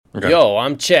Okay. Yo,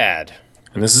 I'm Chad.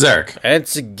 And this is Eric. And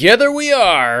together we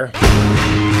are...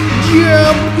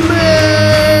 Jumpman!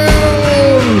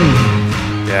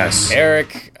 Yes.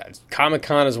 Eric,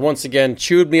 Comic-Con has once again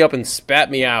chewed me up and spat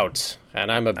me out.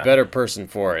 And I'm a better person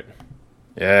for it.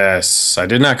 Yes. I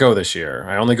did not go this year.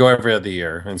 I only go every other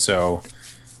year. And so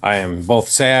I am both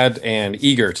sad and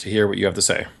eager to hear what you have to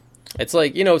say. It's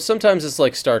like, sometimes it's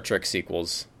like Star Trek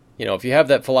sequels. If you have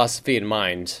that philosophy in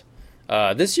mind...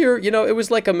 this year, it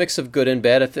was like a mix of good and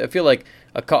bad. I feel like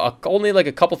only like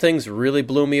a couple things really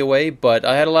blew me away, but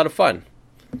I had a lot of fun.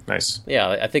 Nice. Yeah,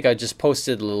 I think I just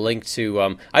posted a link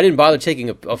to... I didn't bother taking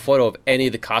a photo of any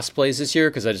of the cosplays this year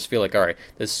because I just feel like, all right,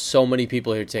 there's so many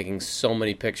people here taking so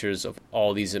many pictures of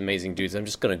all these amazing dudes. I'm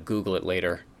just going to Google it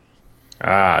later.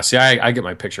 See, I get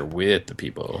my picture with the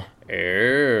people.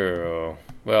 Oh,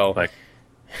 well...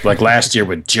 Like last year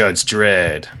with Judge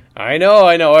Dredd. I know.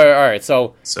 All right,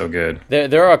 so good.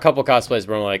 There are a couple cosplays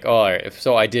where I'm like, oh, all right,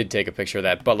 so I did take a picture of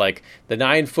that. But like the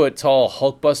 9-foot-tall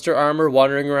Hulkbuster armor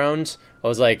wandering around, I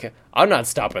was like, I'm not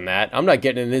stopping that. I'm not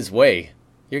getting in his way.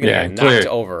 You're gonna get knocked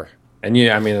over. And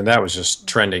that was just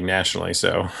trending nationally.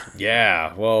 So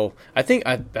yeah, well, I think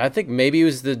maybe it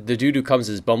was the dude who comes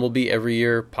as Bumblebee every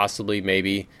year, possibly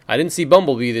maybe. I didn't see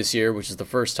Bumblebee this year, which is the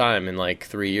first time in like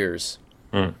 3 years.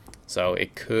 So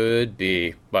it could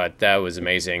be, but that was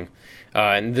amazing.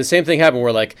 And the same thing happened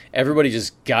where like everybody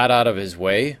just got out of his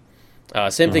way.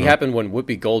 Same thing happened when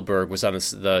Whoopi Goldberg was on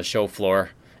the show floor.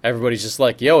 Everybody's just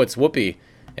like, yo, it's Whoopi,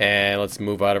 and let's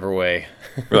move out of her way.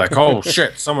 We're like, oh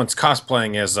shit, someone's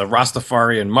cosplaying as a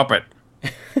Rastafarian Muppet.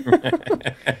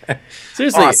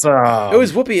 Seriously, awesome. It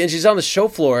was Whoopi, and she's on the show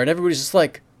floor, and everybody's just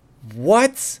like,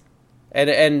 what?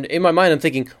 And in my mind, I'm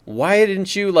thinking, why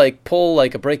didn't you like pull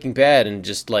like a Breaking Bad and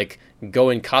just like go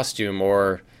in costume,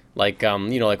 or like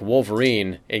like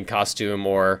Wolverine in costume,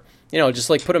 or just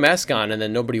like put a mask on and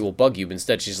then nobody will bug you. But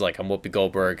instead, she's like, I'm Whoopi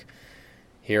Goldberg.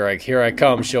 Here I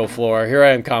come, show floor. Here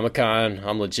I am, Comic-Con.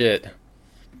 I'm legit.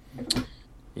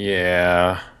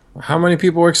 Yeah. How many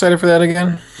people were excited for that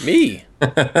again? Me.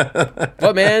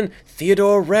 What, man?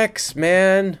 Theodore Rex,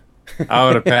 man. I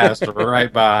would have passed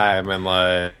right by him and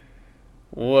like.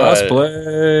 What?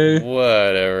 Cosplay.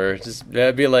 Whatever. Just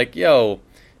I'd be like, yo,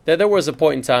 there was a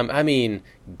point in time. I mean,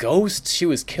 Ghost. She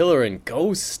was killer in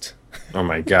Ghost. Oh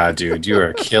my god, dude, you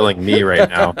are killing me right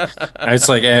now. It's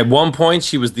like at one point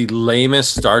she was the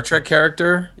lamest Star Trek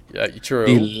character. Yeah, true.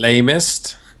 The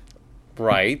lamest.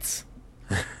 Right.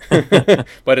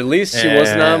 But at least she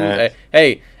wasn't.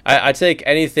 Hey, I take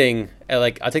anything.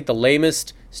 I take the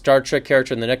lamest Star Trek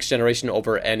character in the Next Generation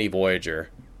over any Voyager.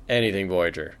 Anything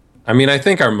Voyager. I mean, I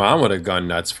think our mom would have gone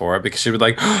nuts for it because she would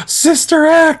like, oh, Sister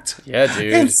Act! Yeah,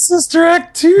 dude. It's Sister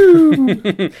Act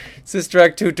 2! Sister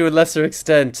Act 2 to a lesser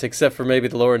extent, except for maybe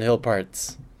the Lauryn Hill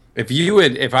parts. If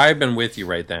I had been with you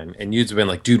right then, and you'd been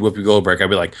like, dude, Whoopi Goldberg, I'd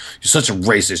be like, you're such a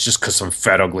racist just because some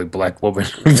fat, ugly black woman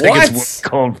thinks it's Whoopi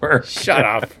Goldberg. Shut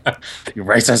up. You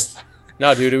racist.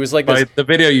 No, dude, it was like this. The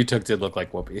video you took did look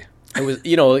like Whoopi. It was,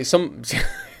 like some...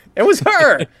 It was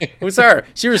her! It was her.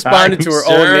 She responded to her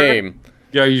own name.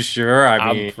 Are you sure?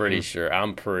 I'm pretty sure.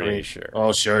 Sure.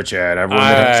 Oh, sure, Chad.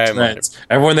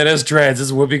 Everyone that has dreads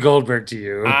is Whoopi Goldberg to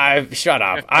you. Shut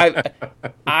up.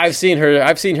 I've seen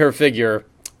her figure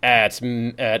at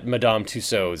Madame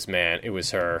Tussauds. Man, it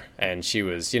was her, and she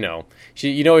was,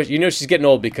 she's getting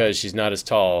old because she's not as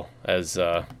tall as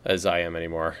I am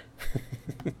anymore.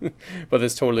 But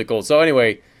that's totally cool. So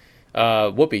anyway,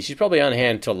 Whoopi, she's probably on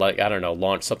hand to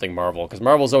launch something Marvel, because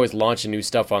Marvel's always launching new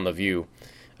stuff on the View.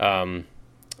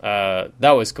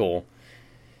 That was cool.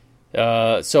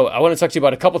 So I want to talk to you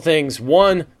about a couple things.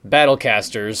 One,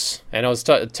 BattleKasters, and I was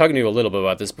talking to you a little bit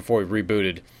about this before we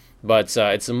rebooted, but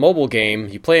it's a mobile game.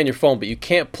 You play on your phone, but you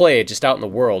can't play it just out in the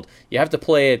world. You have to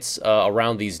play it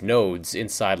around these nodes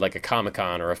inside like a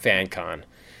Comic-Con or a FanCon.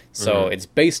 So it's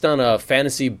based on a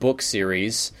fantasy book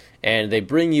series, and they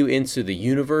bring you into the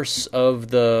universe of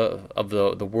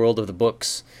the world of the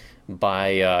books.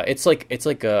 It's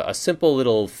like a simple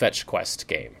little fetch quest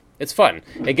game. It's fun.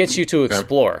 It gets you to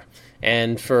explore.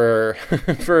 And for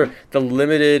the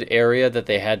limited area that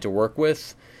they had to work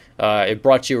with, it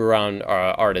brought you around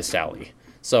Artist Alley.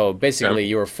 So basically,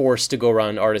 you were forced to go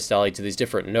around Artist Alley to these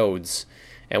different nodes.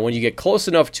 And when you get close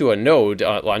enough to a node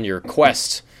on your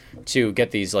quest to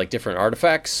get these like different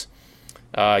artifacts,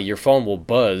 your phone will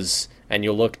buzz. And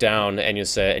you'll look down and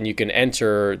you can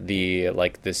enter the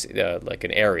like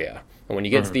an area. And when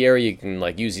you get to the area, you can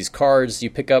like use these cards you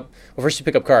pick up. Well, first you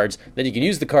pick up cards, then you can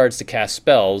use the cards to cast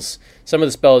spells. Some of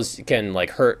the spells can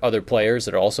like hurt other players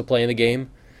that are also playing the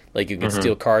game. Like you can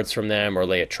steal cards from them or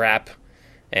lay a trap.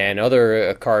 and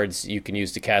other cards you can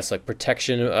use to cast like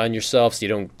protection on yourself, so you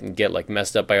don't get like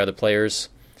messed up by other players.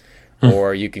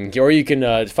 Or you can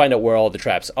find out where all the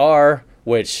traps are,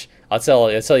 which I'll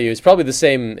tell you, it's probably the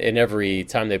same in every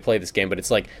time they play this game, but it's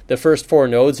like the first 4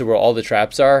 nodes are where all the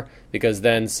traps are, because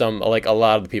then a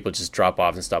lot of the people just drop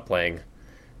off and stop playing.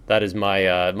 That is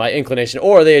my my inclination.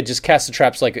 Or they just cast the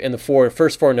traps like in the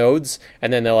first 4 nodes,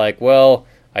 and then they're like, well,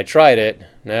 I tried it,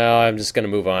 now I'm just going to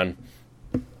move on.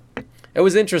 It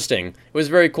was interesting. It was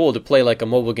very cool to play like a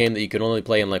mobile game that you could only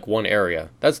play in like one area.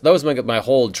 That was my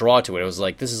whole draw to it. It was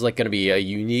like, this is like going to be a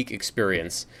unique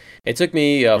experience. It took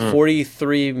me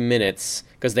 43 minutes,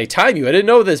 because they time you. I didn't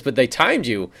know this, but they timed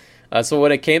you. So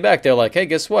when it came back, they're like, hey,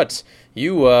 guess what?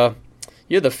 You're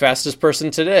the fastest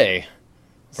person today.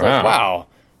 It's like, wow,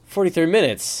 43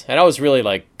 minutes. And I was really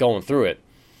like going through it.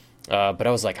 But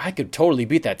I was like, I could totally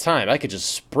beat that time. I could just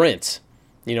sprint,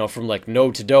 from like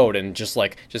node to node and just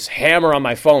hammer on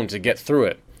my phone to get through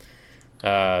it.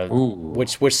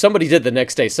 Which somebody did the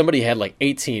next day. Somebody had like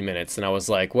 18 minutes, and I was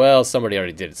like, well, somebody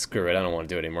already did it. Screw it. I don't want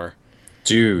to do it anymore.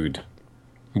 Dude,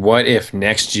 what if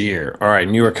next year, all right,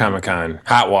 New York Comic Con,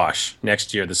 hot wash,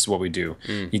 next year, this is what we do.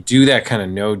 You do that kind of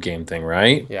node game thing,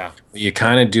 right? Yeah. You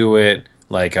kind of do it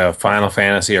like a Final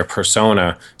Fantasy or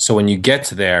Persona. So when you get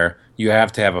to there, you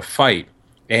have to have a fight.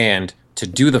 And to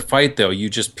do the fight, though, you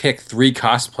just pick 3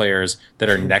 cosplayers that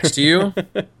are next to you,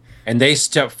 and they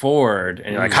step forward,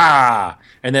 and you're like, ha!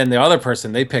 And then the other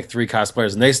person, they pick 3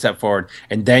 cosplayers, and they step forward,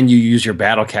 and then you use your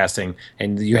battle casting,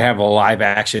 and you have a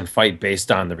live-action fight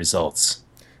based on the results.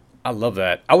 I love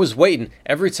that. I was waiting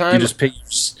every time.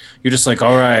 You're just like,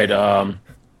 all right,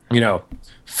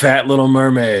 Fat Little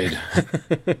Mermaid,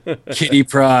 Kitty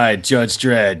Pryde, Judge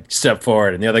Dredd, step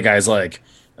forward, and the other guy's like,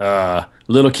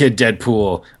 Little Kid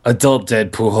Deadpool, Adult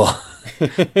Deadpool,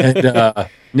 and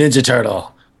Ninja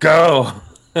Turtle. Go!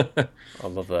 I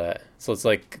love that. So it's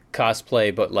like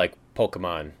cosplay, but like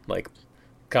Pokemon, like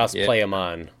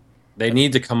cosplay-amon. They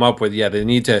need to come up with, they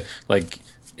need to, like,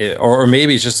 or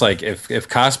maybe it's just like if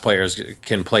cosplayers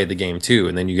can play the game too,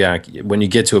 and then when you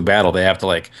get to a battle, they have to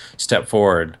like step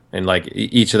forward and like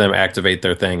each of them activate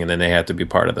their thing, and then they have to be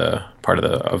part of the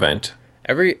event.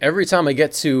 Every time I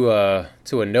get to a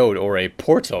node or a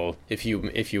portal, if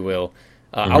you will,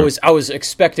 I was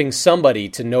expecting somebody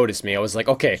to notice me. I was like,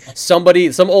 okay, some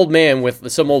old man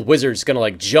with some old wizard's gonna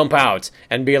like jump out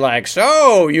and be like,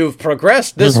 so you've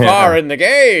progressed this far in the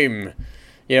game,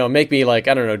 make me like,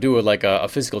 I don't know, do a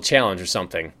physical challenge or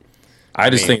something. I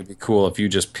think it'd be cool if you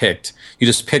just pick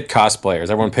cosplayers.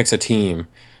 Everyone picks a team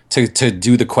to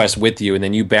do the quest with you, and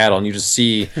then you battle, and you just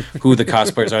see who the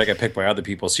cosplayers are that get picked by other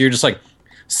people. So you're just like,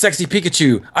 sexy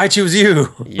Pikachu, I choose you.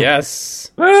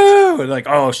 Yes. Woo! Like,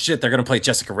 oh shit, they're gonna play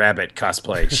Jessica Rabbit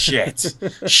cosplay.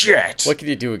 Shit. What can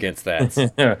you do against that?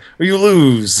 Or you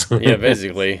lose. Yeah,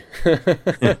 basically.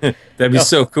 That'd be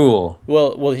so cool.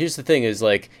 Well, here's the thing: is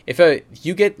like if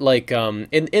you get like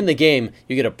in the game,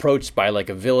 you get approached by like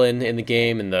a villain in the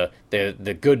game, and the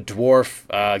good dwarf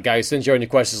guy who sends you on your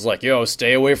quest is like, yo,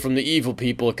 stay away from the evil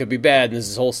people. It could be bad. And there's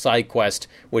this whole side quest,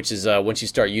 which is once you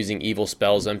start using evil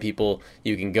spells on people,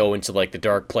 you can go into like the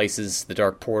dark places, the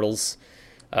dark portals.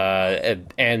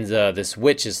 And this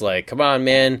witch is like, come on,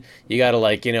 man, you gotta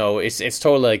like, it's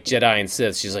totally like Jedi and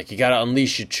Sith. She's like, you gotta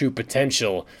unleash your true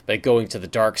potential by going to the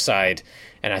dark side.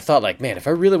 And I thought, like, man, if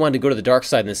I really wanted to go to the dark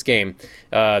side in this game,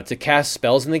 to cast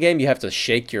spells in the game, you have to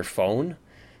shake your phone.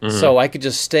 Mm-hmm. So I could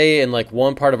just stay in like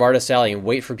one part of Artist Alley and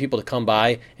wait for people to come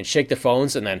by and shake their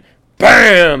phones, and then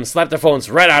bam, slap their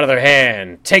phones right out of their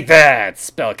hand. Take that,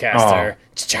 spellcaster.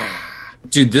 Oh.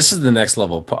 Dude, this is the next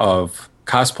level of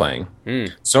cosplaying.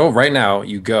 So right now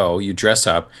you dress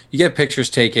up, you get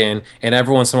pictures taken, and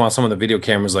every once in a while some of the video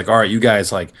cameras like, all right, you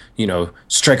guys like,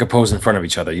 strike a pose in front of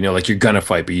each other, like you're gonna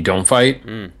fight but you don't fight.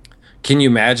 Can you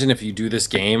imagine if you do this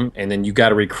game and then you got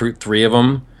to recruit 3 of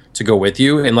them to go with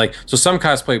you? And like, so some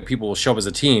cosplay people will show up as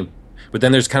a team, but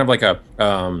then there's kind of like a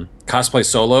cosplay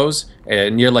solos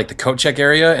near like the coat check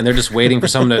area, and they're just waiting for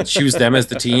someone to choose them as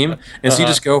the team. And so you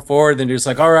just go forward, and you're just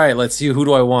like, all right, let's see, who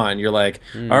do I want? And you're like,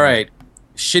 all right,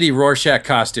 shitty Rorschach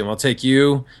costume, I'll take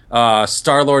you.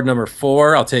 Star-Lord number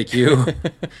 4, I'll take you.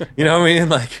 You know what I mean?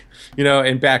 Like,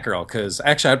 and Batgirl, because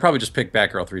actually I'd probably just pick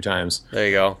Batgirl 3 times. There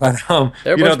you go. But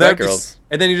there are a bunch of Batgirls.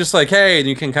 And then you're just like, hey, and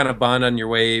you can kind of bond on your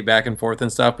way back and forth and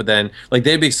stuff. But then, like,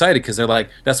 they'd be excited because they're like,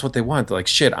 that's what they want. They're like,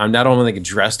 shit, I'm not only like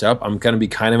dressed up, I'm gonna be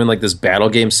kind of in like this battle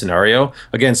game scenario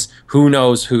against who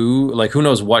knows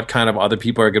what kind of other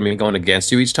people are gonna be going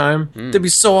against you each time. That'd be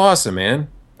so awesome, man.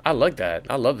 I like that.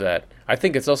 I love that. I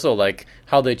think it's also like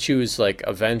how they choose like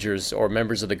Avengers or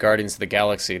members of the Guardians of the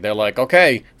Galaxy. They're like,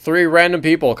 okay, 3 random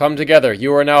people come together.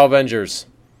 You are now Avengers.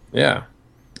 Yeah.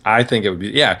 I think it would be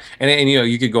yeah, and you know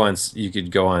you could go on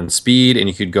speed and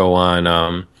you could go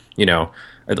on you know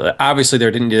obviously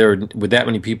there with that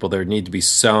many people there would need to be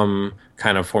some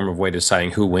kind of form of way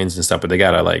deciding who wins and stuff, but they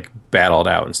gotta like battle it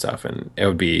out and stuff, and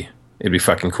it'd be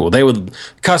fucking cool. They would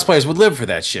cosplayers would live for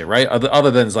that shit, right? Other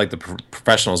than like the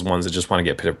professionals ones that just want to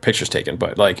get pictures taken,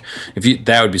 but like if you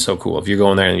that would be so cool if you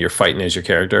go in there and you're fighting as your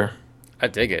character. I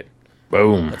dig it.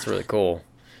 Boom. That's really cool.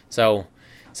 So,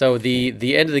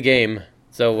 the end of the game.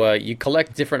 So you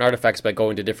collect different artifacts by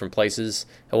going to different places.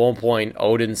 At one point,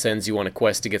 Odin sends you on a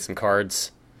quest to get some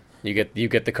cards. You get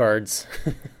the cards,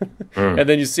 and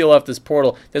then you seal off this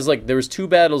portal. There was 2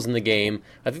 battles in the game.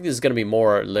 I think this is going to be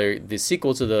more. The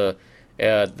sequel to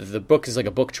the book is like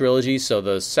a book trilogy. So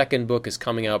the second book is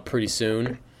coming out pretty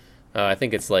soon. I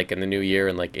think it's like in the new year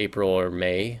in like April or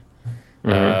May.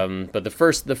 But the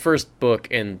first book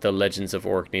in the Legends of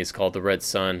Orkney is called The Red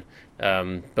Sun.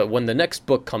 But when the next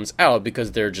book comes out,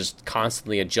 because they're just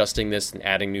constantly adjusting this and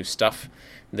adding new stuff,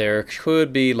 there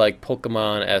could be like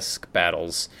Pokemon-esque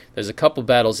battles. There's a couple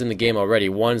battles in the game already.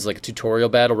 One's like a tutorial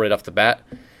battle right off the bat,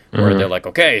 where they're like,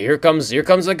 okay, here comes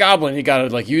a goblin. You gotta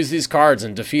like use these cards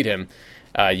and defeat him.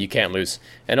 You can't lose.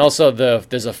 And also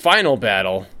there's a final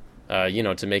battle,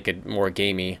 to make it more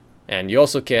gamey. And you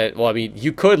also can't. Well, I mean,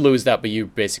 you could lose that, but you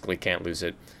basically can't lose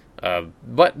it.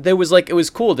 But it was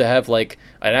cool to have like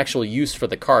an actual use for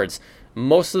the cards.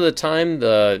 Most of the time,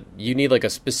 you need like a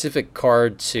specific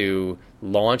card to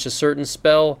launch a certain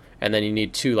spell, and then you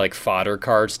need 2 like fodder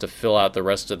cards to fill out the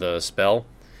rest of the spell.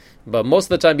 But most of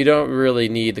the time, you don't really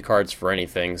need the cards for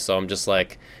anything. So I'm just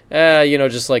like,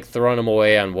 just like throwing them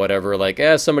away on whatever. Like,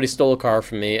 somebody stole a card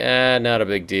from me. Not a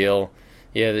big deal.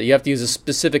 Yeah, you have to use a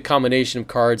specific combination of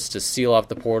cards to seal off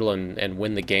the portal and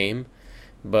win the game.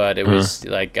 But it was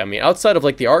like, I mean, outside of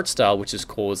like the art style, which is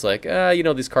cool, it's like,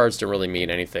 these cards don't really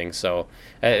mean anything. So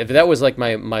if that was like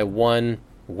my one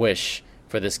wish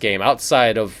for this game,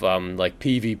 outside of like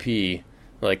PvP,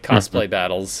 like cosplay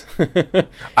battles,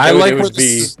 I like where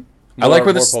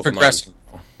this is progressing.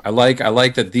 I like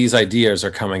that these ideas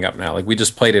are coming up now. Like we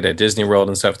just played it at Disney World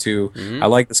and stuff too. I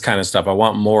like this kind of stuff. I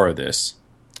want more of this.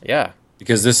 Yeah.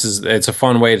 Because it's a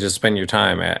fun way to spend your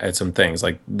time at some things.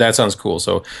 Like that sounds cool.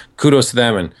 So kudos to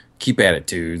them and keep at it,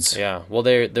 dudes. Yeah, well,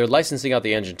 they're licensing out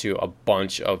the engine to a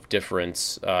bunch of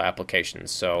different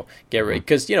applications. So get ready,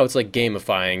 because it's like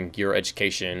gamifying your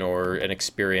education or an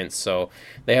experience. So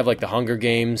they have like the Hunger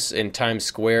Games in Times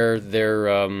Square.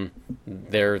 Their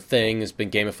thing has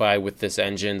been gamified with this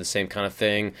engine, the same kind of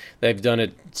thing. They've done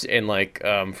it in like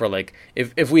for like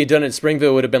if we had done it in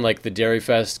Springville, it would have been like the Dairy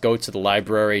Fest. Go to the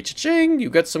library, cha-ching, you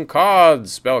get some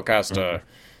cards, Spellcaster.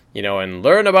 And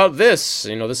learn about this.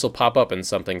 This will pop up in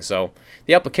something. So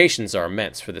the applications are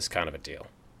immense for this kind of a deal.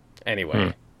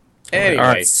 Anyway.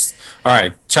 All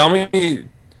right. Tell me,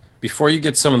 before you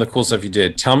get some of the cool stuff you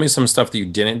did, tell me some stuff that you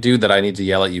didn't do that I need to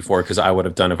yell at you for because I would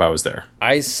have done if I was there.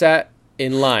 I sat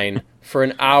in line for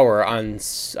an hour on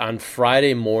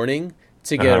Friday morning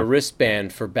to get a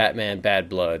wristband for Batman Bad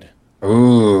Blood.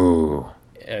 Ooh.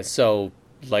 So...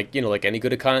 like any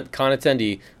good con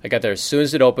attendee, I got there as soon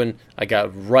as it opened. I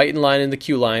got right in line in the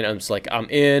queue line. I'm just like, I'm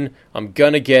in. I'm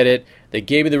gonna get it. They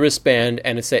gave me the wristband,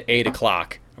 and it's at 8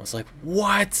 o'clock. I was like,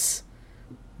 what?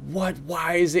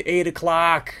 Why is it 8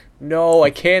 o'clock? No, I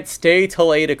can't stay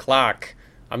till 8 o'clock.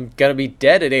 I'm gonna be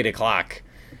dead at 8 o'clock.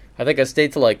 I think I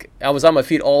stayed till I was on my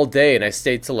feet all day, and I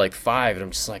stayed till 5, and I'm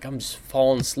just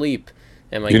falling asleep.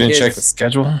 And you didn't check the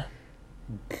schedule?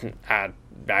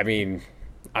 I mean.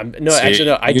 I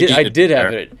did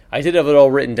have it. I did have it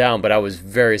all written down, but I was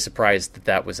very surprised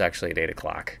that was actually at 8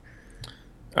 o'clock.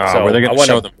 So were they going to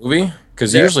show the movie?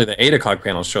 Because usually the 8 o'clock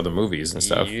panels show the movies and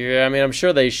stuff. Yeah, I mean, I'm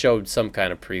sure they showed some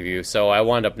kind of preview, so I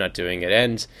wound up not doing it.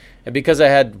 And because I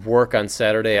had work on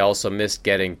Saturday, I also missed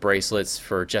getting bracelets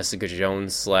for Jessica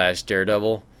Jones /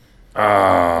 Daredevil.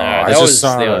 That was the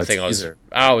other thing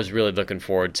I was really looking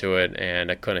forward to it, and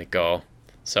I couldn't go.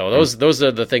 So those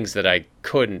are the things that I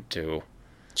couldn't do.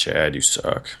 Chad, you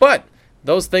suck. But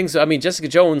those things, I mean, Jessica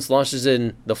Jones launches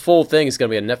the full thing is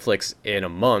going to be on Netflix in a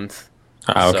month.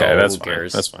 Okay, that's fine.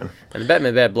 That's fine. And the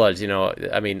Batman Bad Blood,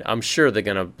 I mean, I'm sure they're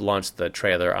going to launch the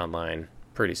trailer online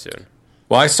pretty soon.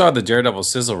 Well, I saw the Daredevil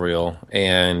sizzle reel,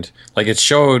 and like it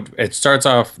starts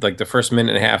off like the first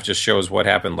minute and a half just shows what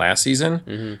happened last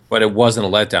season, but it wasn't a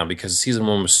letdown because season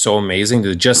 1 was so amazing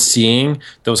that just seeing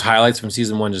those highlights from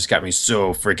season 1 just got me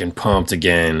so freaking pumped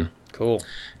again. Cool.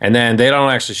 And then they don't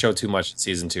actually show too much in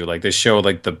season 2. Like they show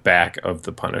like the back of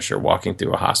the Punisher walking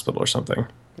through a hospital or something.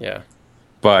 Yeah.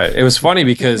 But it was funny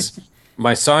because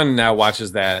my son now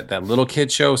watches that little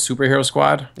kid show, Superhero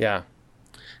Squad. Yeah.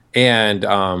 And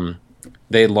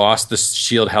they lost the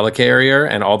Shield helicarrier,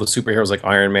 and all the superheroes like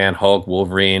Iron Man, Hulk,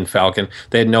 Wolverine, Falcon,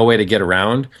 they had no way to get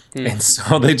around, Hmm. and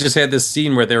so they just had this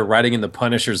scene where they were riding in the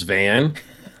Punisher's van.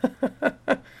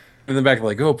 In the back,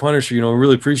 like, oh, Punisher, we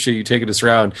really appreciate you taking us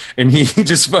around. And he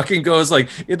just fucking goes like,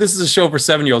 yeah, this is a show for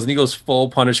 7-year-olds, and he goes full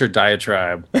Punisher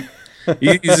diatribe.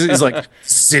 He's like,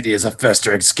 city is a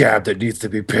festering scab that needs to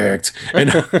be picked,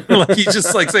 and like he's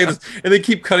just like saying this, and they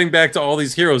keep cutting back to all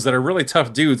these heroes that are really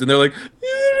tough dudes, and they're like,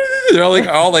 they're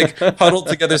all like huddled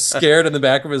together, scared in the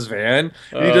back of his van,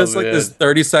 and he Oh does like this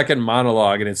man, 30-second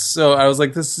monologue, and it's so I was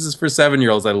like, this is for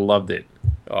 7-year-olds. I loved it.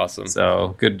 awesome.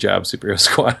 So good job, Superhero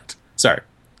Squad. Sorry,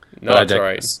 No, but I that's all right.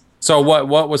 digress. So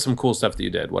what was some cool stuff that you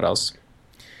did? What else?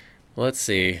 Let's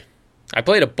see. I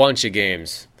played a bunch of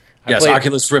games. I Yes, played,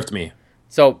 Oculus Rift me.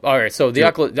 so all right. So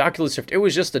Sure. The Oculus Rift. It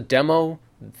was just a demo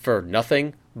for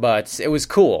nothing, but it was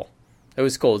cool. It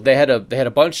was cool. They had a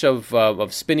bunch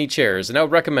of spinny chairs, and I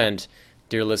would recommend,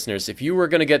 dear listeners, if you were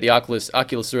going to get the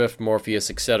Oculus Rift, Morpheus,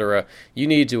 etc., you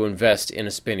need to invest in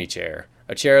a spinny chair,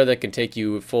 a chair that can take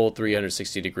you full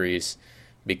 360 degrees,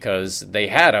 because they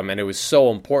had them, and it was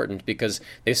so important because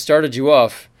they started you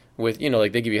off with,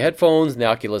 like they give you headphones and the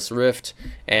Oculus Rift,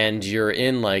 and you're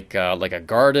in like a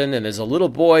garden, and there's a little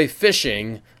boy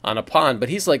fishing on a pond, but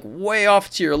he's like way off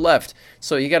to your left,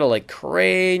 so you gotta like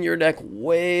crane your neck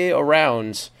way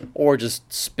around, or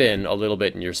just spin a little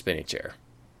bit in your spinning chair.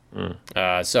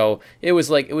 So it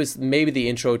was maybe the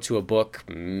intro to a book.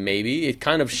 Maybe it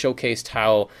kind of showcased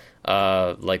how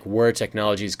like where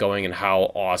technology is going and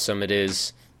how awesome it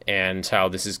is, and how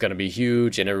this is going to be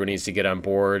huge, and everyone needs to get on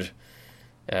board.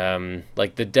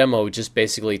 Like the demo, just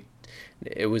basically,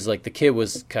 it was like the kid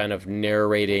was kind of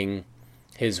narrating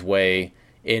his way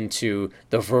into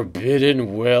the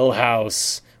Forbidden Well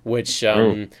House, which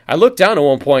I looked down at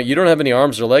one point. You don't have any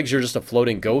arms or legs. You're just a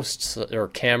floating ghost or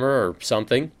camera or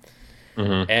something.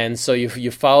 And so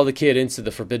you follow the kid into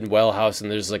the Forbidden Well House, and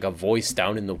there's like a voice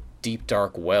down in the deep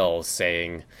dark well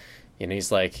saying,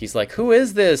 he's like, who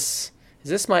is this? Is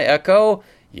this my echo?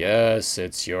 Yes,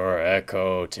 it's your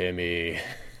echo, Timmy.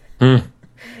 And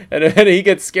then he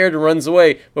gets scared and runs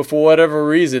away. But for whatever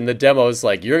reason, the demo is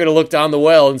like, you're gonna look down the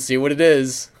well and see what it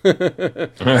is,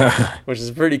 which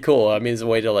is pretty cool. I mean, it's a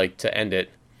way to end it.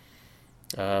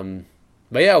 But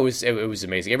yeah, it was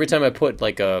amazing. Every time I put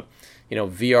like a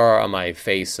VR on my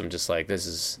face, I'm just like,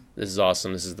 this is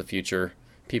awesome. This is the future.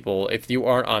 People, if you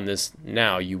aren't on this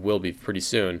now, you will be pretty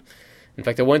soon. In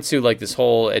fact, I went to like this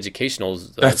whole educational.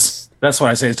 That's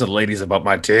what I say to the ladies about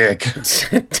my dick.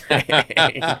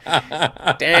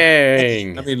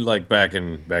 Dang. I mean, like back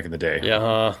in the day. Yeah.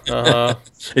 Uh-huh.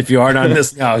 If you aren't on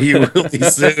this now, you will be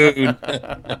soon.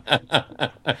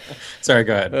 Sorry,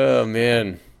 go ahead. Oh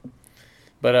man.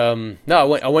 But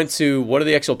no, I went to one of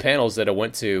the actual panels that I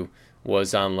went to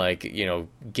was on like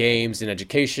games and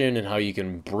education, and how you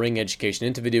can bring education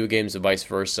into video games and vice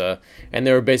versa. And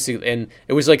they were basically, and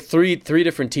it was like three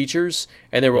different teachers,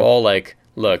 and they were all like,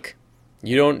 look,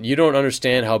 you don't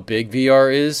understand how big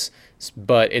VR is,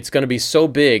 but it's going to be so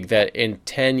big that in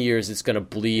 10 years it's going to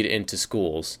bleed into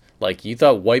schools. Like, you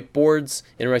thought interactive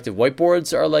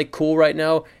whiteboards are like cool right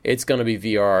now. It's going to be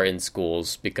VR in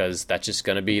schools, because that's just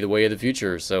going to be the way of the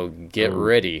future. So get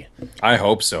ready. I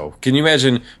hope so. Can you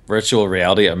imagine virtual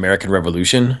reality American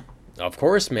Revolution? Of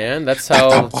course, man. That's Let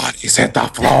how. the bodies hit the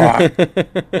floor.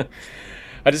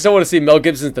 I just don't want to see Mel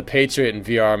Gibson's The Patriot in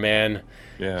VR, man.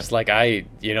 Yeah. It's like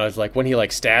it's like when he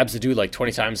like stabs the dude like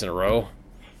 20 times in a row.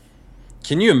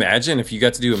 Can you imagine if you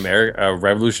got to do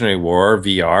Revolutionary War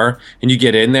VR, and you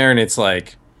get in there and it's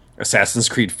like Assassin's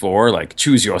Creed 4, like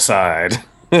choose your side.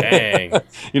 Dang.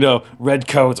 Red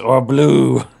coat or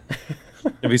blue.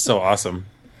 It'd be so awesome.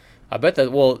 I bet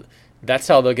that. Well, that's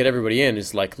how they'll get everybody in.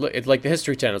 Is like, look, it's like the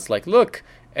History Channel. It's like, look,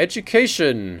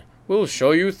 education. We'll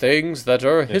show you things that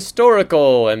are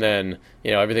historical, and then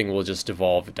everything will just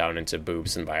devolve down into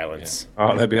boobs and violence. Yeah.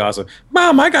 Oh, that'd be awesome.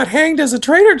 Mom, I got hanged as a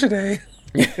traitor today.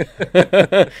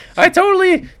 I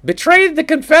totally betrayed the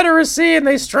Confederacy, and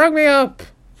they strung me up.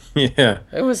 Yeah.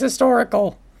 It was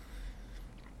historical.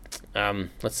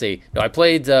 Let's see. No, I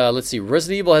played. Let's see.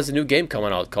 Resident Evil has a new game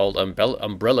coming out called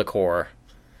Umbrella Corps.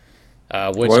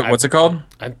 What's it called?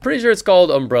 I'm pretty sure it's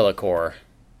called Umbrella Corps,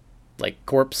 like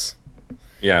corpse.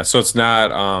 Yeah. So it's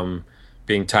not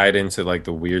being tied into like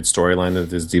the weird storyline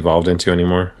that it's devolved into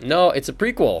anymore. No, it's a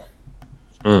prequel.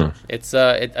 It's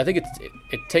I think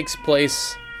it takes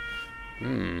place.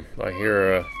 I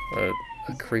hear a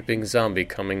creeping zombie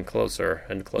coming closer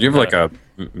and closer. Do you have like a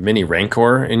mini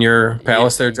Rancor in your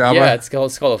palace there, Java? Yeah, it's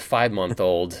called a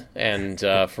 5-month-old, and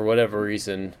for whatever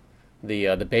reason,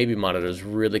 The baby monitor is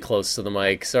really close to the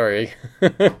mic. Sorry.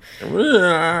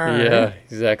 Yeah,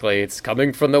 exactly. It's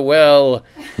coming from the well.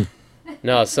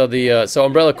 No, so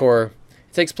Umbrella Corps,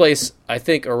 it takes place, I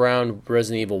think, around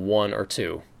Resident Evil 1 or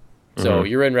 2. So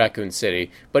you're in Raccoon City,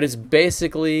 but it's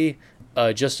basically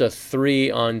just a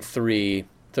 3-on-3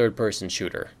 third-person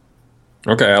shooter.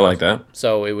 Okay, I like that.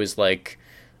 So it was like,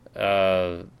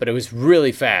 but it was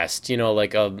really fast.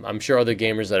 Like I'm sure other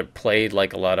gamers that have played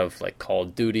like a lot of like Call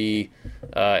of Duty,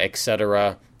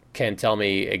 etc., can tell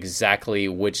me exactly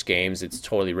which games it's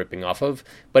totally ripping off of.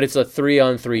 But it's a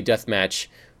 3-on-3 deathmatch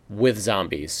with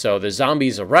zombies. So there's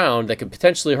zombies around that could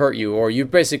potentially hurt you, or you're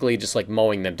basically just like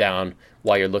mowing them down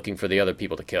while you're looking for the other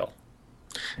people to kill.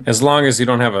 As long as you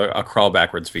don't have a crawl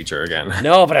backwards feature again.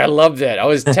 No, but I loved it. I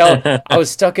was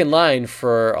stuck in line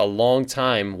for a long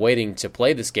time waiting to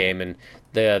play this game, and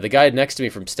the guy next to me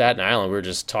from Staten Island, we were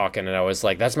just talking, and I was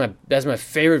like, that's my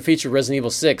favorite feature of Resident Evil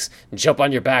 6. Jump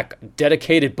on your back.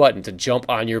 Dedicated button to jump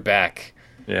on your back.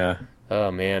 Yeah.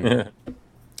 Oh man.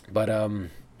 But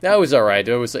that was all right.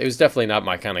 It was definitely not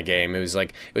my kind of game. It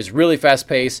was really fast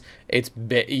paced.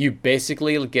 You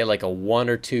basically get like a 1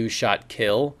 or 2 shot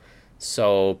kill.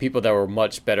 So people that were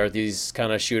much better at these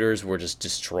kind of shooters were just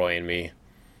destroying me.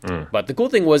 But the cool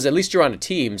thing was, at least you're on a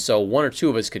team, so 1 or 2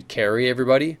 of us could carry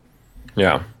everybody.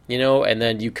 Yeah. And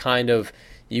then you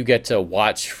get to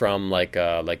watch from like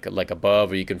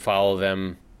above, or you can follow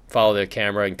their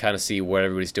camera and kind of see what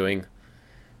everybody's doing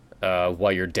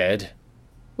while you're dead,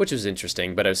 which was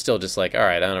interesting. But I was still just like, all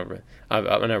right, I'm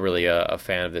not really a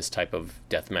fan of this type of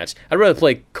deathmatch. I'd rather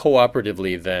play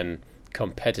cooperatively than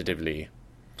competitively.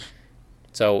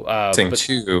 So,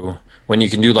 too, when you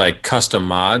can do like custom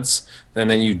mods, and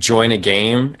then you join a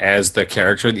game as the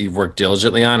character that you've worked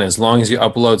diligently on. As long as you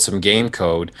upload some game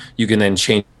code, you can then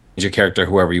change your character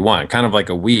whoever you want, kind of like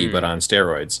a Wii but on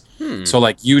steroids. So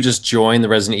like you just join the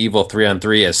Resident Evil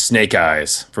 3-on-3 as Snake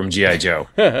Eyes from G.I. Joe,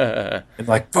 and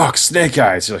like fuck Snake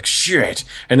Eyes, you're like shit,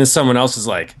 and then someone else is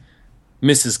like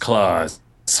Mrs. Claus.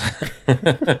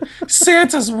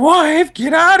 Santa's wife,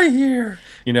 get out of here,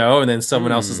 and then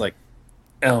someone else is like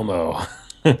Elmo.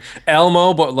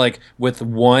 Elmo, but like with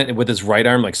his right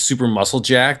arm like super muscle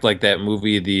jacked, like that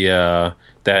movie, that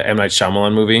M. Night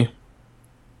Shyamalan movie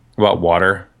about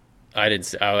water. I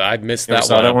missed that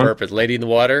one on purpose. Lady in the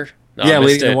Water? No, yeah,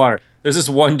 Lady in the Water. There's this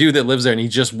one dude that lives there, and he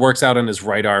just works out on his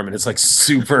right arm, and it's like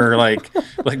super like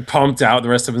pumped out. The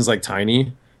rest of him is like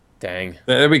tiny. Dang,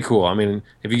 that'd be cool. I mean,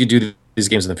 if you could do these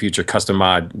games in the future, custom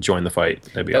mod, join the fight.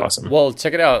 That'd be awesome. Well,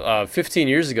 check it out. 15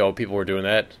 years ago, people were doing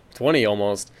that. 20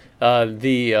 almost.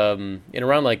 In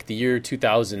around like the year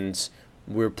 2000s,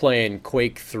 we were playing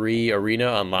Quake 3 Arena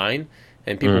online,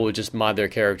 and people would just mod their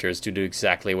characters to do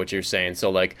exactly what you're saying. So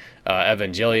like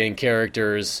Evangelion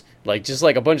characters, like just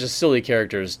like a bunch of silly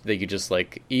characters, they could just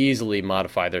like easily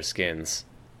modify their skins.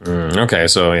 Okay,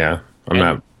 so yeah,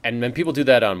 and then people do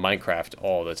that on Minecraft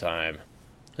all the time.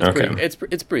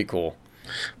 It's pretty cool.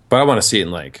 But I want to see it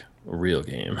in like a real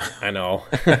game. I know.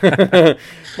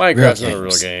 Minecraft's not a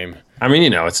real game. I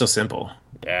mean, it's so simple.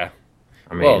 Yeah.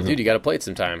 Well, dude, you got to play it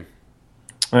sometime.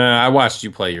 I watched you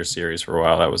play your series for a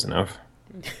while. That was enough.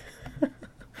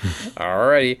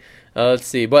 Alrighty. Let's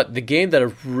see. But the game that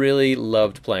I really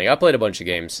loved playing, I played a bunch of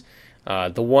games.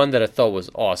 The one that I thought was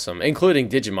awesome, including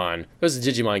Digimon. It was a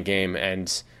Digimon game,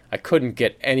 and I couldn't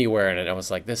get anywhere in it. I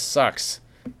was like, this sucks.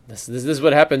 This is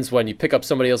what happens when you pick up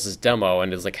somebody else's demo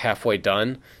and it's like halfway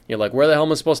done. You're like, where the hell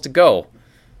am I supposed to go?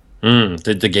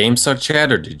 Did the game suck,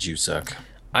 Chad, or did you suck?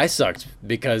 I sucked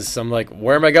because I'm like,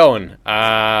 where am I going?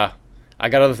 I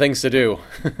got other things to do.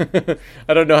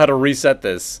 I don't know how to reset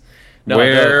this. No,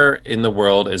 where in the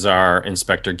world is our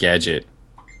Inspector Gadget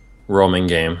roaming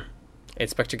game?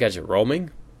 Inspector Gadget roaming?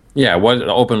 Yeah, what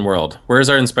open world? Where's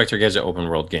our Inspector Gadget open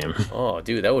world game? Oh,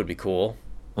 dude, that would be cool.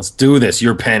 Let's do this.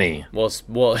 You're Penny. Well,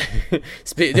 speaking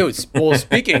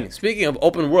of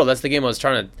open world, that's the game I was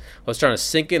trying to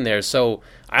sink in there. So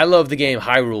I love the game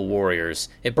Hyrule Warriors.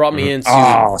 It brought me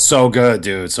into so good,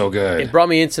 dude, so good. It brought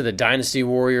me into the Dynasty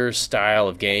Warriors style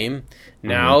of game.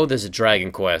 Now there's a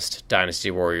Dragon Quest Dynasty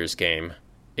Warriors game.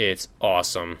 It's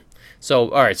awesome. So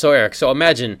all right, so Eric, so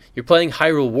imagine you're playing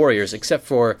Hyrule Warriors, except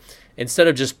for instead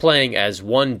of just playing as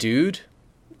one dude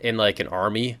in like an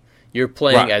army. You're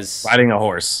playing as riding a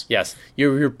horse. Yes,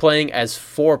 you're playing as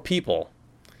 4 people.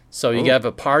 So you have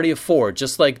a party of 4,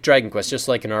 just like Dragon Quest, just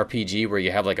like an RPG where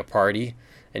you have like a party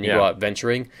and you go out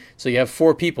venturing. So you have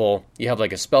 4 people. You have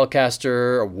like a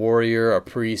spellcaster, a warrior, a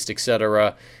priest,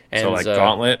 etc. And so like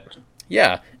Gauntlet.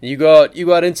 Yeah, you go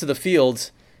out into the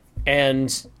field, and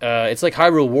it's like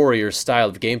Hyrule Warriors style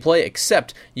of gameplay,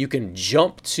 except you can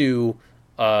jump to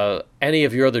any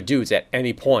of your other dudes at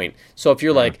any point. So if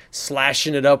you're like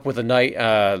slashing it up with a knight,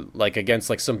 like against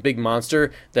like some big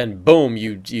monster, then boom,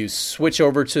 you switch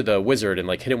over to the wizard and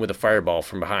like hit him with a fireball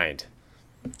from behind.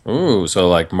 Ooh, so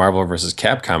like Marvel versus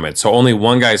Capcom. It so only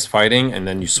one guy's fighting, and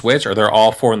then you switch, or they're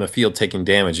all four in the field taking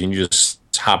damage, and you just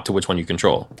hop to which one you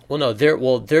control. Well, no,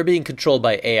 they're being controlled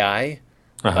by AI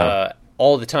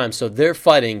all the time. So they're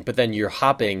fighting, but then you're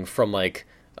hopping from like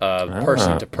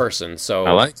person to person. So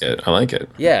I like it. I like it.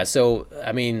 Yeah. So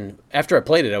I mean, after I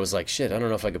played it, I was like, shit, I don't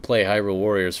know if I could play Hyrule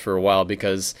Warriors for a while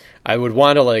because I would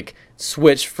want to like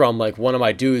switch from like one of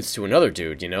my dudes to another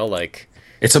dude. You know, like.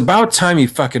 It's about time you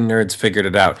fucking nerds figured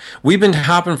it out. We've been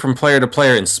hopping from player to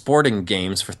player in sporting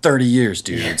games for 30 years,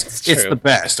 dudes. It's the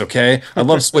best, okay? I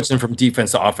love switching from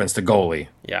defense to offense to goalie.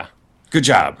 Yeah. Good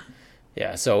job.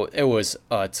 Yeah, so it was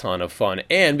a ton of fun.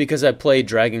 And because I played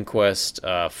Dragon Quest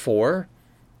 4,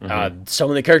 some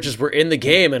of the characters were in the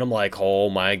game, and I'm like,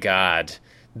 oh my god,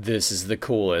 this is the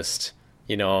coolest.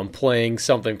 You know, I'm playing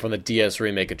something from the DS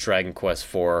remake of Dragon Quest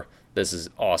 4. This is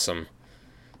awesome.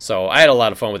 So I had a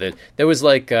lot of fun with it. There was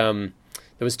like there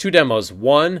was 2 demos.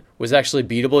 One was actually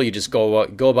beatable. You just go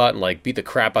about and like beat the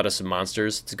crap out of some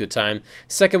monsters. It's a good time.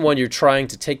 Second one, you're trying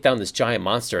to take down this giant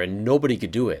monster and nobody could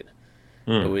do it.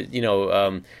 It was,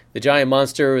 the giant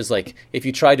monster was like if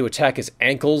you tried to attack his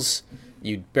ankles,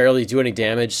 you'd barely do any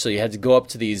damage. So you had to go up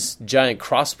to these giant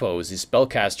crossbows, these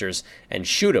spellcasters, and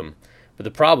shoot him. But the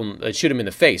problem, shoot him in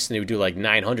the face, and they would do like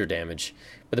 900 damage.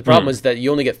 But the problem is that you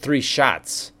only get 3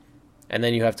 shots. And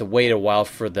then you have to wait a while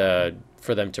for them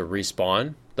to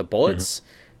respawn the bullets,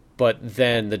 but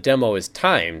then the demo is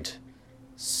timed,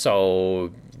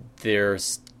 so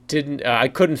I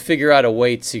couldn't figure out a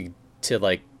way to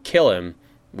like kill him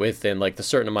within like the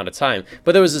certain amount of time.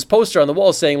 But there was this poster on the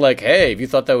wall saying like, hey, if you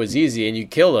thought that was easy and you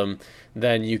kill him,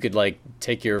 then you could like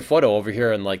take your photo over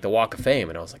here in like the Walk of Fame.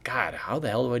 And I was like, God, how the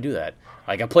hell do I do that?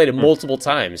 Like I played it multiple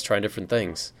times, trying different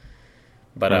things.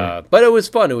 But it was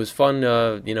fun. It was fun,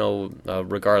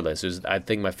 regardless. It was, I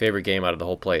think, my favorite game out of the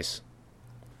whole place.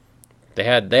 They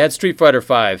had Street Fighter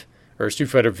V or Street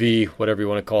Fighter V, whatever you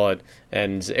want to call it,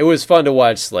 and it was fun to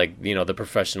watch, like the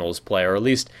professionals play, or at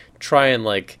least try and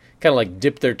like kind of like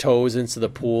dip their toes into the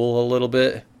pool a little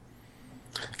bit.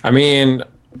 I mean,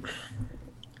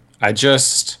 I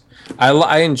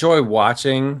enjoy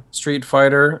watching Street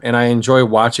Fighter, and I enjoy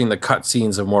watching the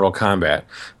cutscenes of Mortal Kombat.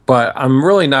 But I'm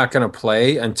really not going to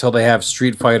play until they have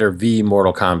Street Fighter V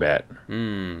Mortal Kombat.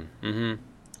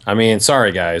 I mean,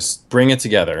 sorry guys, bring it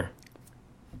together.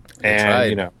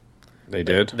 And they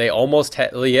did. They almost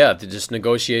had, to just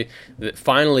negotiate.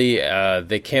 Finally,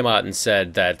 they came out and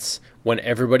said that when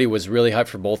everybody was really hyped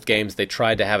for both games, they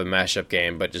tried to have a mashup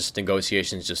game, but just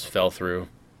negotiations just fell through.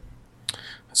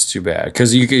 That's too bad,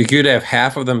 because you could have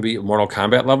half of them be Mortal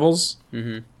Kombat levels.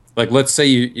 Like, let's say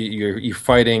you're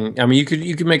fighting. I mean,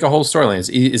 you could make a whole storyline.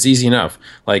 It's easy enough.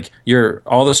 Like,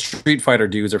 all the Street Fighter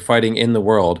dudes are fighting in the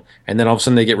world, and then all of a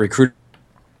sudden they get recruited.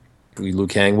 Liu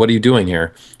Kang, what are you doing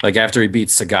here? Like after he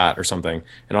beats Sagat or something,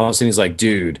 and all of a sudden he's like,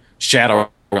 dude, Shadow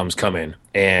Realm's coming,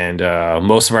 and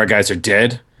most of our guys are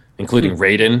dead, including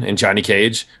Raiden and Johnny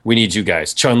Cage. We need you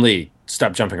guys. Chun-Li,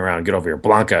 stop jumping around. Get over here.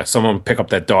 Blanca, someone pick up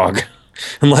that dog.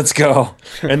 And let's go.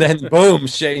 And then boom,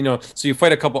 so you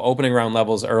fight a couple opening round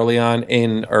levels early on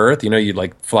in Earth. You'd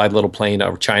like fly the little plane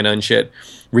over China and shit,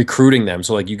 recruiting them.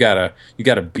 So like you gotta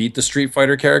beat the Street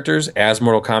Fighter characters as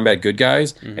Mortal Kombat good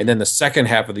guys, and then the second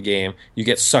half of the game you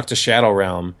get sucked to Shadow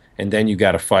Realm, and then you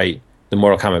gotta fight the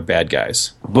Mortal Kombat bad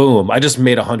guys. Boom! I just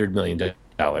made $100 million.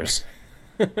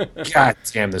 God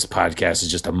damn, this podcast is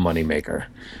just a moneymaker.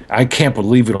 I can't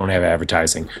believe we don't have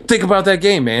advertising. Think about that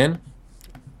game, man.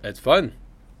 It's fun.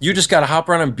 You just got to hop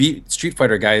around and beat Street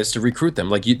Fighter guys to recruit them.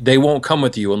 Like they won't come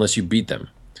with you unless you beat them,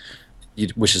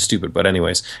 which is stupid. But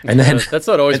anyways, and then that's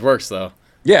not always works though.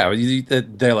 Yeah,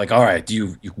 they're like, all right,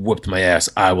 you whooped my ass.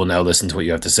 I will now listen to what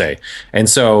you have to say. And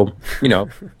so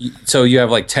so you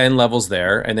have like 10 levels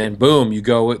there, and then boom, you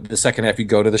go the second half. You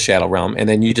go to the Shadow Realm, and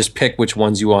then you just pick which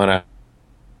ones you want to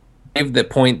save the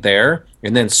point there,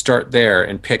 and then start there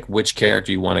and pick which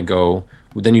character you want to go.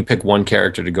 Then you pick one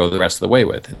character to go the rest of the way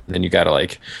with. And then you got to all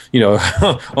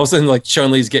of a sudden like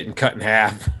Chun-Li's getting cut in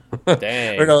half.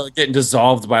 Dang. Or getting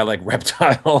dissolved by like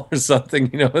Reptile or something.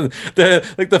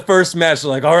 The first match,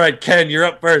 like, all right, Ken, you're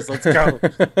up first. Let's go.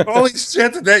 Holy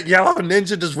shit, did that yellow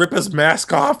ninja just rip his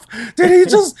mask off? Did he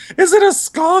just, is it a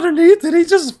skull underneath? Did he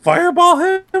just fireball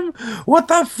him? What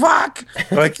the fuck?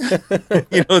 Like,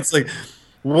 it's like,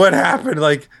 what happened?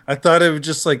 Like, I thought it would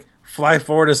just like, fly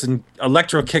forward us and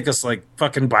electro kick us like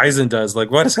fucking Bison does. Like,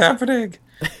 what is happening?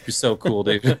 You're so cool,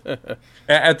 dude.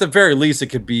 At the very least, it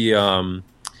could be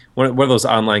one of those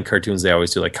online cartoons they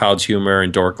always do, like College Humor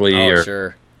and Dorkly, Oh, or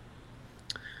sure.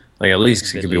 like at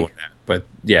least it could be Bidley. one of that. But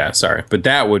yeah, sorry, but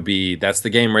that's the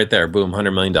game right there. Boom,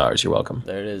 $100 million. You're welcome.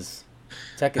 There it is.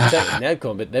 Tech and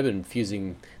Namco, but they've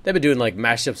been doing like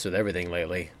mashups with everything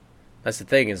lately. That's the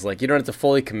thing, is like you don't have to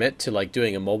fully commit to like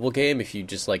doing a mobile game if you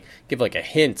just like give like a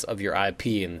hint of your IP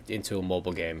into a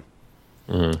mobile game.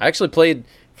 I actually played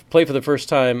for the first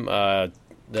time.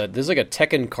 There's like a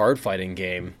Tekken card fighting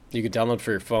game you can download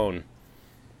for your phone.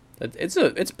 It's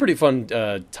a pretty fun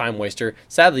time waster.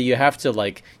 Sadly, you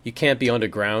can't be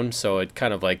underground, so it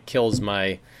kind of like kills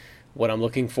what I'm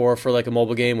looking for like a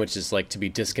mobile game, which is like to be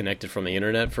disconnected from the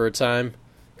internet for a time,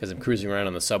 because I'm cruising around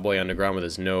on the subway underground where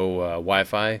there's no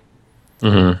Wi-Fi.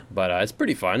 But it's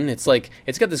pretty fun. It's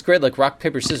got this great like rock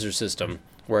paper scissors system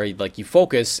where you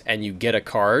focus and you get a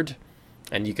card,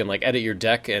 and you can like edit your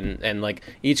deck, and like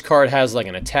each card has like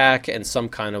an attack and some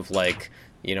kind of like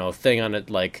thing on it,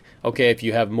 like, okay, if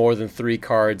you have more than 3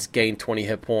 cards, gain 20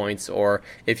 hit points, or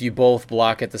if you both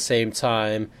block at the same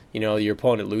time, your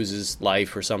opponent loses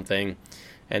life or something.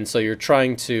 And so you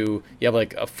have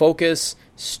like a focus,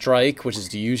 strike, which is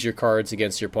to use your cards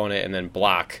against your opponent, and then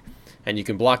block. And you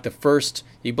can block the first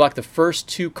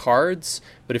 2 cards,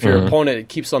 but if your opponent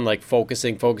keeps on like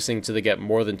focusing to they get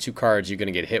more than 2 cards, you're going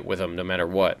to get hit with them no matter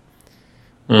what.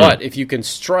 But if you can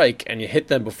strike and you hit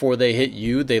them before they hit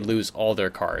you, they lose all their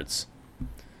cards.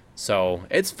 So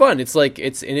it's fun. It's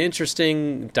an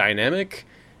interesting dynamic.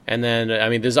 And then, I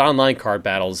mean, there's online card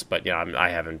battles, but I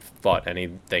haven't fought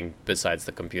anything besides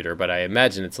the computer. But I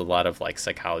imagine it's a lot of like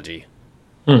psychology.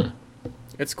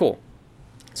 It's cool.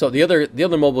 So the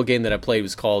other mobile game that I played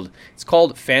was called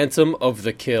Phantom of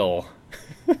the Kill.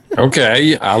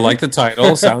 Okay, I like the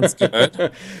title. Sounds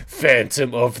good.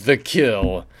 Phantom of the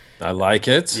Kill. I like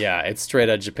it. Yeah, it's straight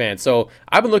out of Japan. So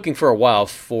I've been looking for a while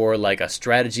for like a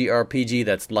strategy RPG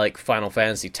that's like Final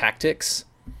Fantasy Tactics,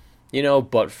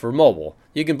 but for mobile.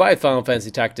 You can buy Final Fantasy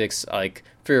Tactics like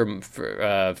for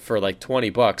like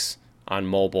 $20 on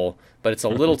mobile, but it's a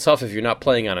little tough if you're not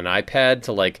playing on an iPad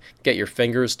to like get your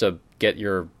fingers to get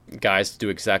your guys to do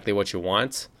exactly what you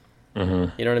want. You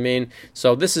know what I mean?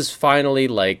 So this is finally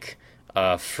like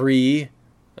a free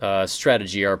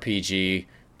strategy RPG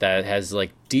that has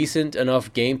like decent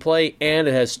enough gameplay, and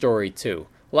it has story too.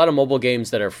 A lot of mobile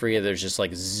games that are free, there's just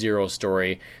like zero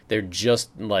story. They're geared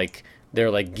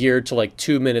to like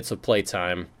 2 minutes of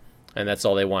playtime, and that's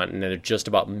all they want. And they're just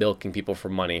about milking people for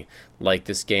money, like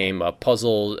this game,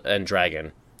 Puzzle and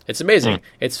Dragon. It's amazing.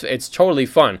 It's totally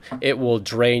fun. It will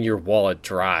drain your wallet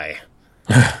dry.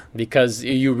 Because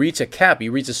you reach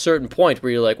a certain point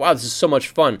where you're like, wow, this is so much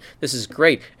fun, this is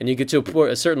great, and you get to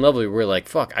a certain level where you're like,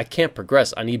 fuck, I can't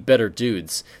progress, I need better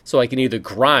dudes, so I can either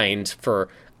grind for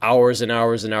hours and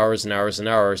hours and hours and hours and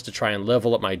hours to try and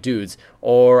level up my dudes,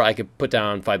 or I could put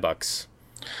down $5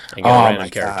 and get a random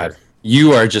character. God.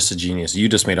 You are just a genius. You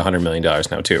just made $100 million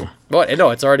now too. But no,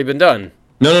 it's already been done.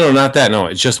 No, not that. No,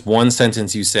 it's just one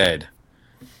sentence you said.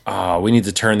 We need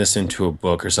to turn this into a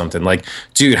book or something. Like,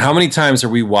 dude, how many times are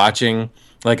we watching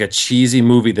like a cheesy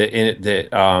movie that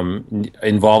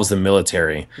involves the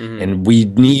military, and we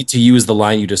need to use the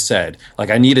line you just said? Like,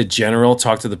 I need a general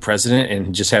talk to the president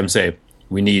and just have him say,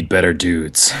 "We need better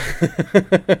dudes."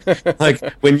 Like,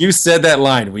 when you said that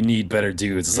line, "We need better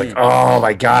dudes," it's like, oh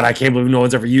my god, I can't believe no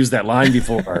one's ever used that line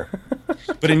before.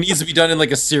 But it needs to be done in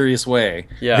like a serious way.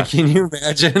 Yeah. Like, can you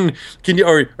imagine?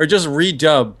 Or just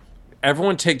redub?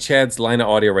 Everyone take Chad's line of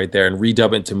audio right there and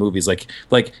redub it into movies. Like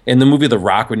in the movie The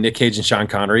Rock with Nick Cage and Sean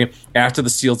Connery, after the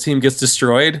SEAL team gets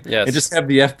destroyed, and just have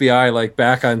the FBI like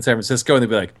back on San Francisco, and they'd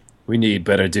be like, "We need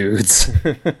better dudes."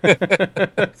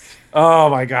 Oh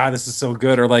my god, this is so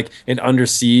good. Or like in Under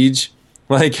Siege,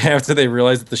 like after they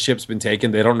realize that the ship's been taken,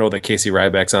 they don't know that Casey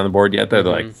Ryback's on the board yet. They're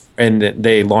like, and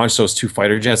they launch those 2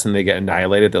 fighter jets and they get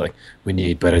annihilated. They're like, "We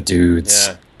need better dudes."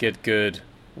 Yeah, get good.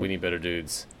 We need better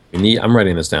dudes. I'm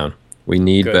writing this down. We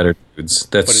need better dudes.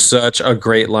 That's such a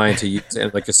great line to use in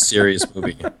like a serious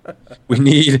movie. We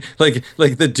need like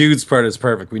the dudes part is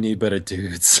perfect. We need better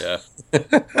dudes. Yeah.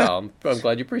 Well, I'm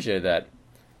glad you appreciated that.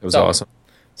 It was awesome.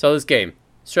 So this game,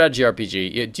 strategy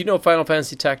RPG. Do you know Final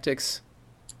Fantasy Tactics?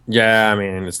 Yeah, I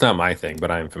mean, it's not my thing,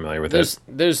 but I'm familiar with it.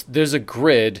 There's a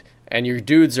grid, and your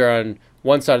dudes are on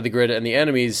one side of the grid, and the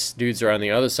enemy's dudes are on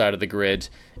the other side of the grid,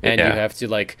 and you have to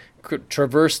like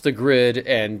traverse the grid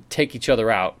and take each other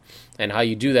out. And how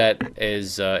you do that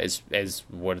is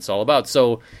what it's all about.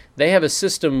 So they have a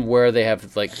system where they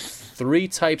have like 3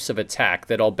 types of attack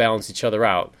that all balance each other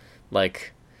out.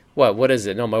 Like, what is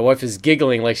it? No, my wife is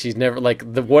giggling like she's never, like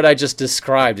what I just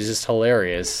described is just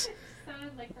hilarious.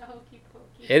 Sounded like the hokey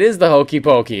pokey. It is the hokey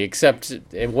pokey, except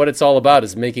what it's all about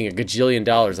is making a gajillion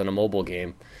dollars on a mobile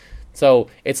game. So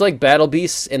it's like Battle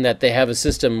Beasts in that they have a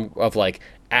system of like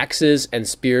axes and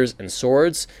spears and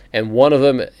swords, and one of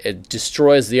them it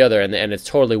destroys the other, and it's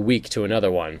totally weak to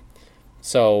another one.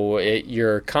 So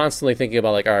you're constantly thinking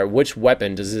about like, all right, which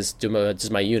weapon does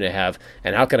my unit have,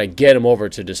 and how can I get him over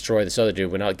to destroy this other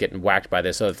dude without getting whacked by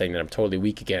this other thing that I'm totally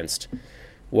weak against.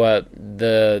 What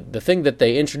the thing that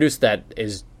they introduced that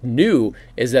is new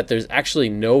is that there's actually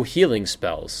no healing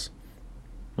spells.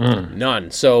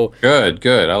 None. So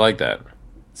good. I like that.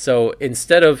 So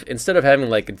instead of having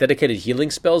like dedicated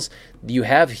healing spells, you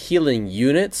have healing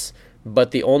units,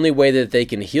 but the only way that they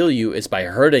can heal you is by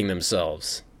hurting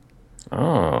themselves.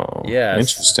 Oh, yeah,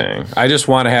 interesting. I just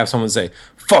want to have someone say,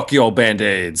 "Fuck your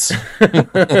band-aids,"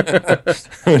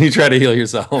 when you try to heal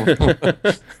yourself.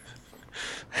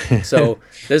 So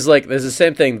there's the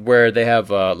same thing where they have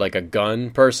like a gun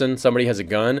person. Somebody has a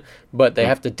gun, but they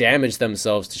have to damage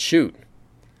themselves to shoot.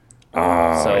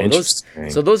 Oh, interesting.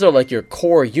 So those are like your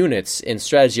core units in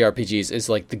strategy RPGs. Is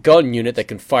like the gun unit that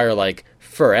can fire like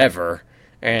forever,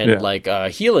 and like a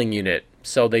healing unit.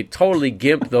 So they totally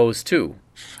gimp those too.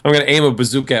 I'm gonna aim a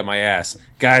bazooka at my ass,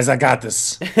 guys. I got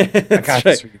this. I got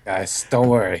this for you guys. Don't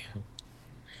worry.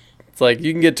 It's like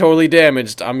you can get totally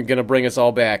damaged. I'm gonna bring us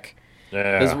all back.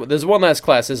 Yeah. There's one last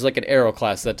class. There's like an arrow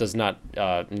class that does not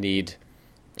need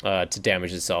to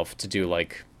damage itself to do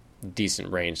like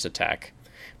decent ranged attack.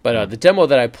 But the demo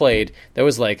that I played, there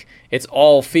was like it's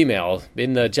all female.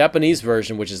 In the Japanese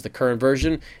version, which is the current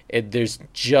version, there's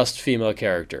just female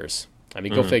characters. I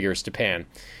mean, go figure, it's Japan.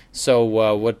 So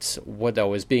what I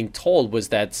was being told was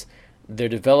that they're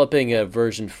developing a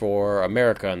version for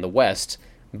America and the West,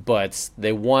 but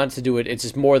they want to do it. It's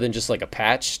just more than just like a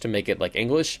patch to make it like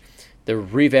English. They're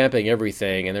revamping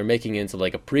everything, and they're making it into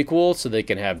like a prequel so they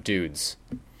can have dudes.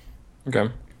 Okay.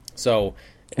 So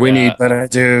we need better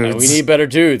dudes. We need better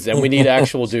dudes, and we need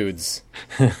actual dudes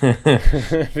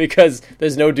because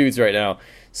there's no dudes right now.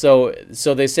 So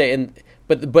they say,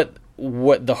 but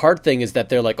what the hard thing is that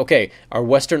they're like, okay, our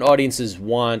Western audiences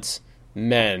want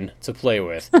men to play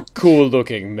with,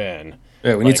 cool-looking men.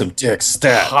 Yeah, we need some dicks,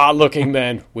 stat. Hot-looking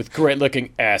men with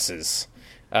great-looking asses.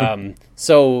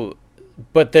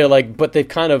 But they've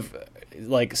kind of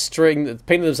like painted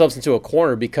themselves into a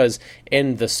corner because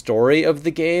in the story of the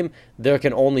game there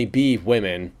can only be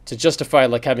women to justify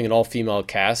like having an all-female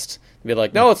cast. Be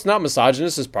like, no, it's not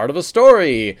misogynist, it's part of a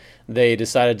story. They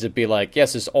decided to be like,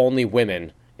 yes, there's only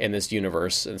women in this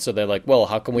universe, and so they're like, well,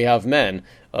 how can we have men?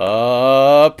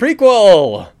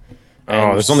 Prequel.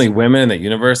 Oh, there's only women in that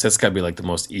universe? That's gotta be like the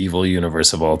most evil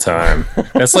universe of all time.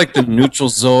 That's like the neutral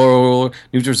zone,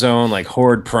 like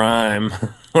Horde Prime.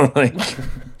 Like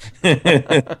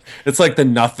it's like the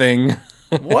nothing.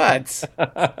 What?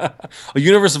 A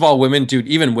universe of all women, dude.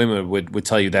 Even women would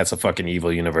tell you that's a fucking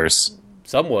evil universe.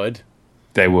 Some would.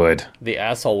 They would. The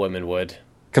asshole women would.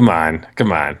 Come on.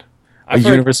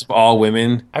 Universe of all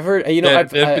women. I've heard.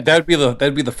 That'd be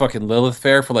the fucking Lilith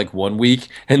fair for like 1 week,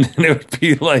 and then it would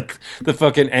be like the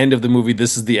fucking end of the movie.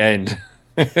 This is the end.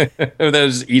 They're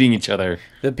just eating each other.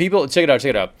 The people, check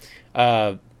it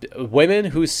out. Women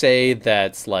who say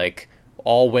that like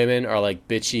all women are like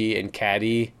bitchy and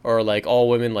catty, or like all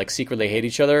women like secretly hate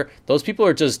each other. Those people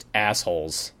are just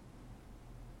assholes.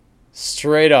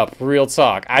 Straight up, real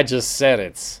talk. I just said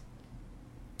it.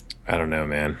 I don't know,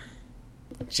 man.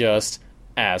 Just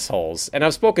assholes, and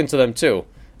I've spoken to them too,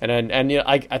 and you know,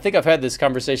 I think I've had this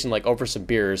conversation like over some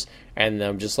beers, and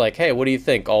I'm just like, hey, what do you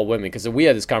think, all women? Because we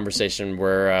had this conversation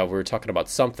where we were talking about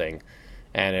something,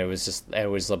 and it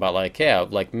was about like, yeah,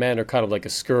 like men are kind of like a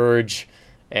scourge,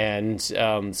 and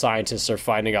scientists are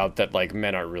finding out that like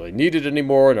men aren't really needed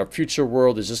anymore, and our future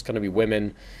world is just going to be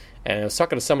women. And I was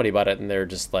talking to somebody about it, and they're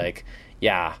just like,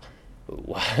 yeah.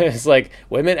 It's like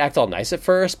women act all nice at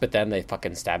first, but then they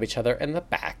fucking stab each other in the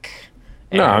back.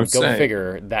 And no, I'm go saying,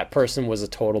 figure that person was a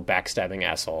total backstabbing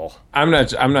asshole. I'm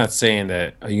not saying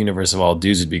that a universe of all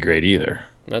dudes would be great either.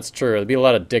 That's true. There'd be a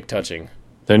lot of dick touching.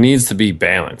 There needs to be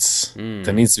balance.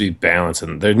 There needs to be balance,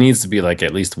 and there needs to be like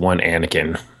at least one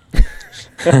Anakin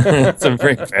to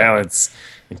bring balance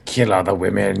and kill all the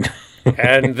women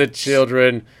and the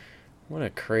children. What a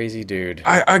crazy dude.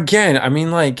 I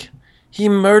mean, like, he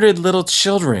murdered little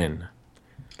children.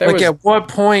 At what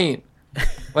point?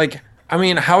 Like, I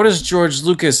mean, how does George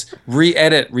Lucas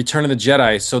re-edit Return of the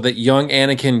Jedi so that young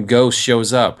Anakin Ghost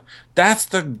shows up? That's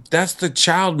the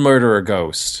child murderer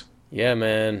ghost. Yeah,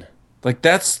 man. Like,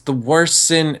 that's the worst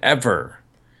sin ever.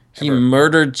 He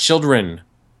murdered children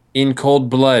in cold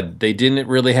blood. They didn't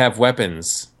really have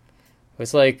weapons.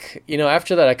 It's like,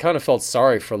 after that, I kind of felt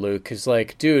sorry for Luke. It's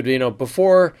like, dude,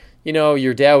 before,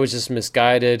 your dad was just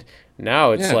misguided.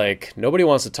 Now it's like nobody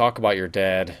wants to talk about your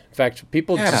dad. In fact,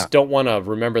 people just don't want to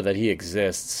remember that he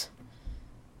exists.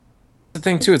 The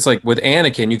thing too, it's like with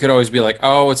Anakin, you could always be like,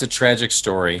 "Oh, it's a tragic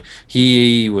story.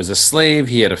 He was a slave.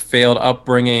 He had a failed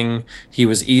upbringing. He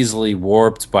was easily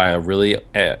warped by a really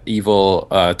evil,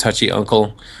 touchy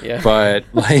uncle." Yeah. But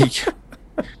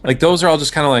like those are all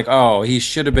just kind of like, "Oh, he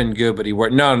should have been good, but he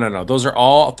weren't." No, no, no. Those are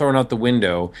all thrown out the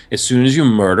window as soon as you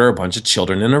murder a bunch of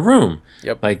children in a room.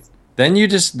 Yep. Like then you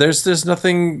just there's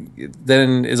nothing.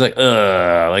 Then it's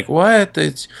like what?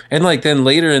 And like then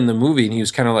later in the movie, and he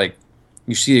was kind of like.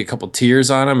 You see a couple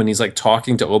tears on him, and he's like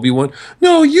talking to Obi-Wan.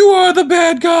 No, you are the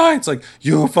bad guy. It's like,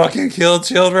 you fucking killed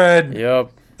children.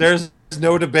 Yep. There's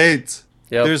no debate.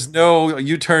 Yep. There's no,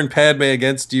 you turned Padme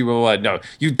against you or what. No,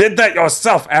 you did that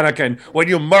yourself, Anakin, when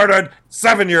you murdered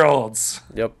 7-year-olds.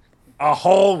 Yep. A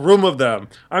whole room of them.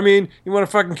 I mean, you want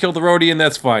to fucking kill the Rhodey, and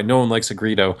that's fine. No one likes a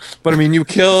Greedo. But I mean, you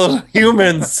killed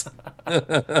humans.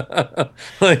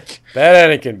 Like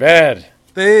bad Anakin, bad.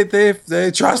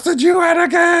 They trusted you,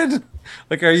 Anakin.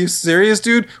 Like, are you serious,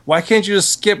 dude? Why can't you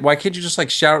just skip? Why can't you just, like,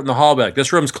 shout in the hall back,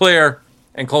 this room's clear,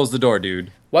 and close the door,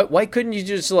 dude? Why couldn't you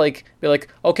just, like, be like,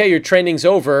 okay, your training's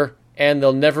over, and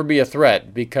they'll never be a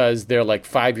threat because they're, like,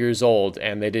 5 years old,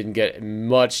 and they didn't get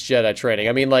much Jedi training.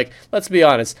 I mean, like, let's be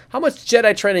honest. How much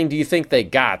Jedi training do you think they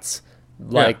got,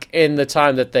 like, in the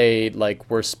time that they, like,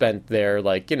 were spent there,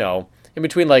 like, in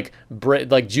between, like,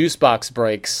 juice box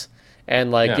breaks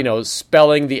and, like,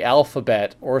 spelling the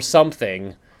alphabet or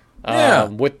something...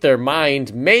 with their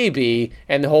mind, maybe,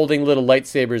 and holding little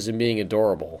lightsabers and being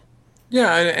adorable.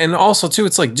 Yeah, and also, too,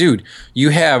 it's like, dude,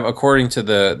 you have, according to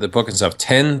the book and stuff,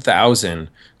 10,000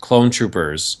 clone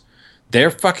troopers. They're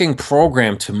fucking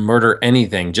programmed to murder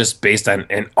anything just based on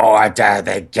an order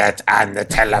they get on the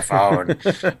telephone.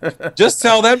 Just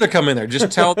tell them to come in there.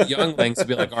 Just tell the younglings to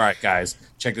be like, all right, guys,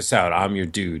 check this out. I'm your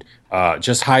dude.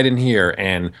 Just hide in here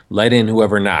and let in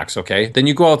whoever knocks, okay? Then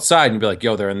you go outside and be like,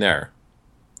 yo, they're in there.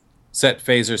 Set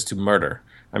phasers to murder.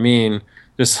 I mean,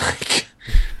 just like,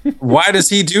 why does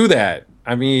he do that?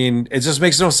 I mean, it just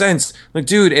makes no sense. Like,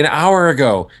 dude, an hour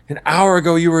ago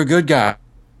you were a good guy.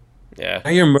 Yeah.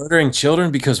 Now you're murdering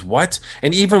children because what?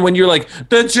 And even when you're like,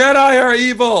 the Jedi are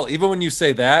evil, even when you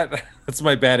say that, that's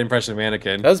my bad impression of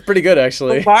Anakin. That was pretty good,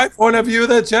 actually. From my point of view,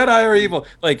 the Jedi are evil.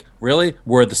 Like, really?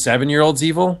 Were the 7-year-olds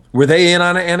evil? Were they in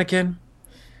on it, Anakin?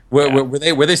 Were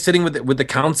they sitting with the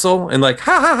council and like,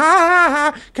 ha ha ha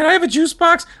ha ha, can I have a juice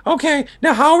box? Okay,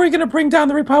 now how are we gonna bring down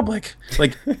the Republic?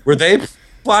 Like, were they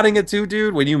plotting it too,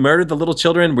 dude? When you murdered the little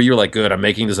children, where you were like, good, I'm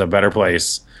making this a better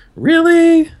place.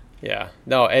 Really? Yeah.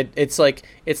 No, it's like,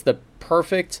 it's the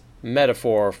perfect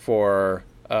metaphor for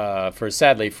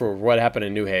sadly for what happened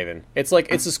in New Haven. It's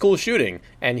like, it's a school shooting,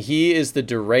 and he is the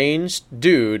deranged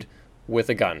dude with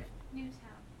a gun.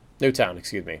 Newtown,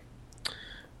 excuse me.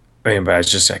 I mean, but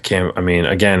I can't. I mean,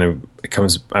 again, it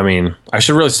comes. I mean, I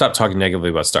should really stop talking negatively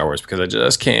about Star Wars because I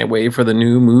just can't wait for the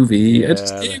new movie. Yeah, I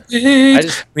just can't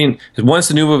wait. I mean, once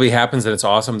the new movie happens and it's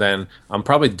awesome, then I'm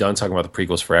probably done talking about the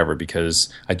prequels forever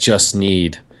because I just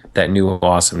need that new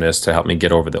awesomeness to help me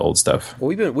get over the old stuff. Well,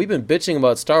 we've been bitching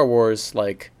about Star Wars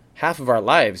like half of our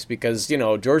lives because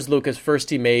George Lucas first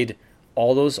he made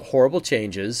all those horrible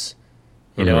changes.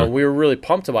 We were really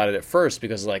pumped about it at first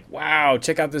because, like, wow,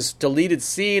 check out this deleted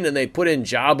scene, and they put in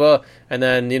Jabba, and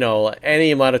then, any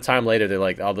amount of time later, they're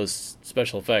like, oh, those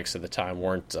special effects at the time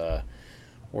weren't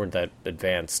that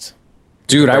advanced.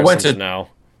 Dude, I went to now.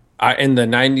 In the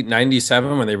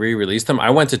 97 when they re-released them, I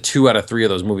went to 2 out of 3 of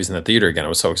those movies in the theater again. I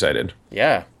was so excited.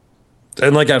 Yeah.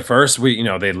 And like at first,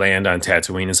 they land on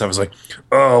Tatooine and stuff. I was like,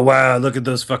 oh, wow, look at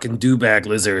those fucking dewback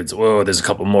lizards. Whoa, there's a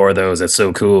couple more of those. That's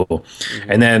so cool. Mm-hmm.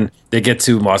 And then they get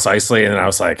to Mos Eisley, and I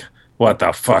was like, what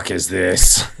the fuck is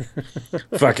this?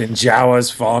 Fucking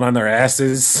Jawas falling on their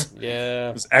asses. Yeah.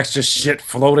 There's extra shit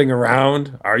floating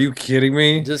around. Are you kidding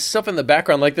me? Just stuff in the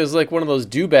background. Like there's like one of those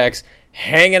dewbacks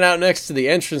hanging out next to the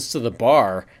entrance to the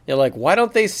bar. You're like, why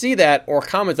don't they see that or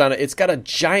comment on it? It's got a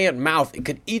giant mouth. It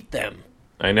could eat them.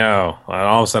 I know. And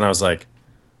all of a sudden I was like,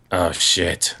 oh,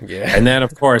 shit. Yeah. And then,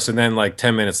 of course, like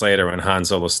 10 minutes later when Han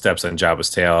Solo steps on Jabba's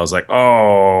tail, I was like,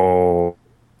 oh.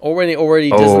 Or when he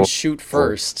doesn't shoot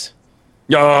first.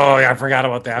 Oh, yeah, I forgot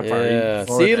about that part. Yeah.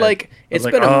 See, like, it's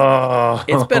been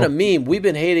a meme. We've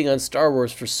been hating on Star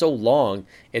Wars for so long.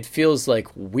 It feels, like,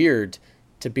 weird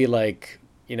to be like,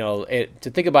 to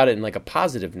think about it in, like, a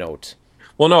positive note.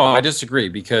 Well, no, I disagree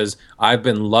because I've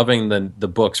been loving the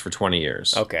books for 20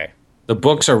 years. Okay. The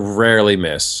books are rarely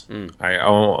missed.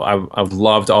 I've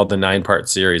loved all the 9-part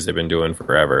series they've been doing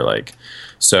forever. Like,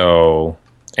 so,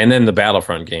 and then the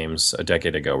Battlefront games a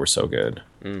decade ago were so good.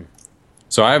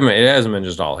 So it hasn't been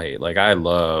just all hate. Like, I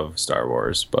love Star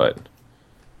Wars, but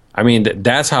I mean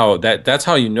that's how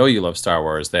you know you love Star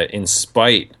Wars. That in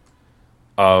spite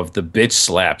of the bitch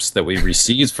slaps that we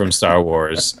received from Star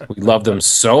Wars, we love them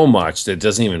so much that it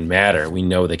doesn't even matter. We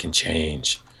know they can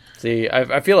change. See,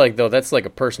 I feel like though that's like a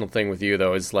personal thing with you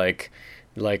though. Is like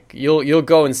you'll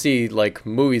go and see like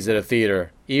movies at a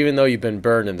theater, even though you've been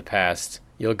burned in the past.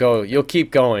 You'll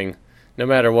keep going, no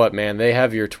matter what, man. They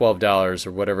have your $12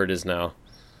 or whatever it is now.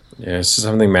 Yeah, it's just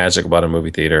something magic about a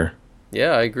movie theater.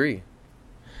 Yeah, I agree.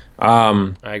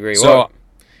 I agree. So,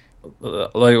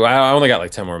 like, I only got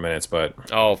like 10 more minutes, but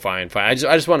fine. I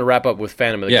just want to wrap up with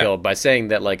Phantom of the Kill by saying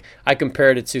that like I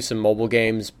compared it to some mobile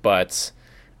games, but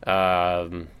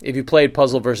if you played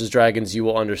Puzzle vs. Dragons, you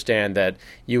will understand that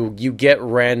you get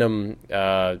random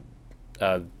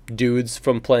dudes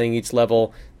from playing each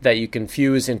level that you can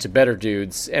fuse into better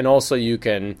dudes, and also you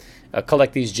can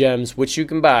collect these gems, which you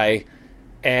can buy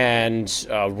and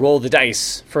roll the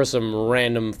dice for some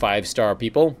random 5-star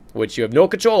people, which you have no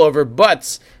control over,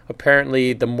 but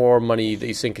apparently the more money that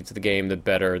you sink into the game, the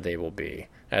better they will be,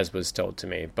 as was told to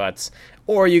me.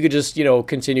 Or you could just,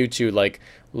 continue to like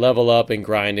level up and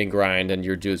grind, and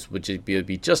your dudes would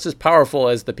be just as powerful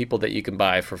as the people that you can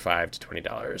buy for $5 to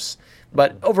 $20.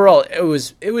 But overall, it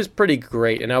was pretty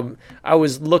great, and I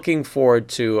was looking forward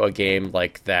to a game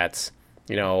like that,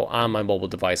 on my mobile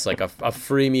device, like a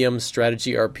freemium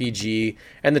strategy RPG.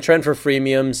 And the trend for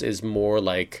freemiums is more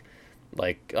like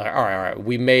all right,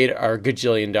 we made our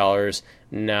gajillion dollars.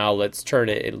 Now let's turn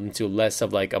it into less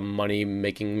of like a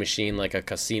money-making machine, like a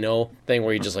casino thing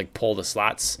where you just like pull the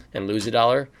slots and lose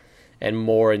 $1, and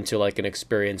more into like an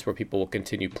experience where people will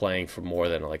continue playing for more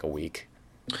than like a week.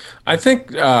 I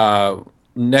think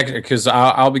next, because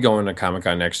I'll be going to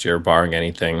Comic-Con next year, barring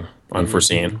anything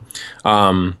unforeseen.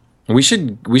 We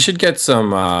should get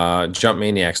some Jump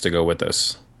Maniacs to go with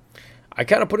us. I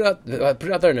kind of put it out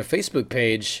there on a Facebook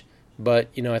page, but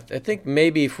I think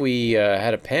maybe if we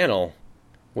had a panel,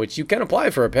 which you can apply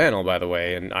for a panel, by the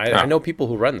way, and I know people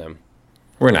who run them.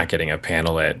 We're not getting a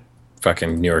panel at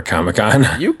fucking New York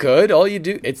Comic-Con. You could. All you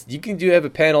do you can have a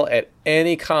panel at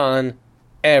any con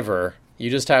ever. You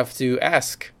just have to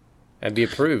ask and be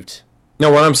approved.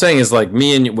 No, what I'm saying is like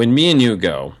when me and you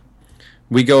go,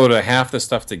 we go to half the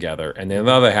stuff together, and then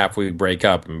the other half we break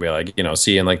up and be like,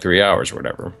 see you in like 3 hours or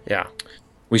whatever. Yeah.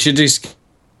 We should just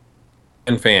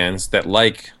fans that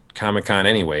like Comic-Con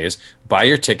anyways, buy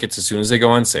your tickets as soon as they go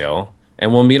on sale,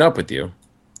 and we'll meet up with you.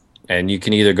 And you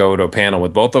can either go to a panel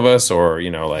with both of us, or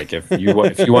like if you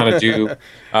want to do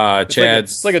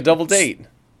Chad's, it's like a double date.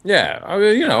 Yeah, I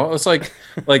mean, it's like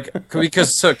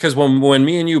because when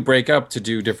me and you break up to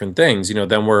do different things,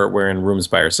 then we're in rooms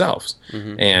by ourselves,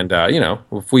 and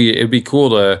it'd be cool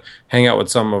to hang out with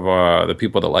some of the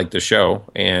people that like the show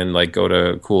and like go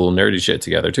to cool nerdy shit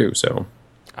together too. So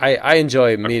I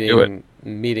enjoy meeting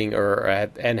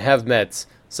and have met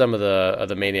some of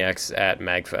the maniacs at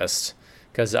MagFest,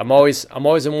 because I'm always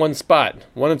in one spot,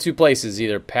 one of two places,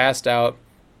 either passed out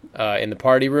in the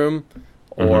party room,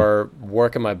 or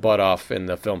working my butt off in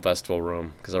the film festival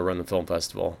room, because I run the film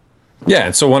festival. Yeah,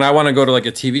 and so when I want to go to like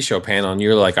a TV show panel and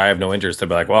you're like, I have no interest, I'd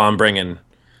be like, well, I'm bringing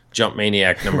Jump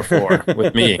Maniac number 4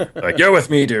 with me. Like, you're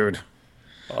with me, dude.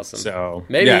 Awesome. So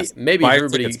maybe buy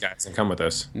everybody tickets, guys, and come with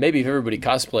us. Maybe if everybody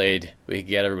cosplayed, we could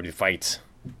get everybody to fight.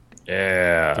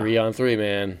 Yeah. 3-on-3,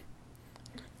 man.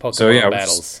 Pokemon so yeah,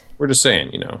 battles. We're just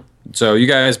saying, So you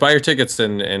guys buy your tickets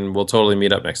and we'll totally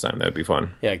meet up next time. That'd be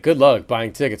fun. Yeah, good luck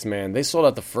buying tickets, man. They sold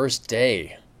out the first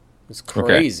day. It's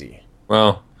crazy. Okay.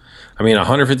 Well, I mean,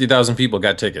 150,000 people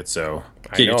got tickets, so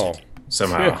get your ticket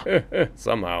somehow.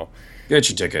 Somehow. Get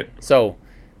your ticket. So,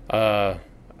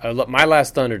 my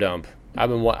last Thunder Dump.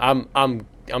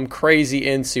 I'm crazy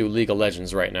into League of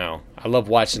Legends right now. I love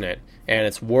watching it, and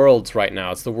it's Worlds right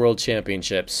now. It's the World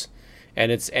Championships. And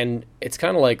it's kind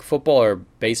of like football or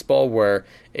baseball, where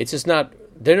it's just not,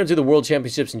 they don't do the World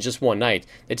Championships in just one night.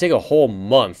 They take a whole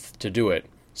month to do it.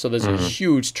 So there's a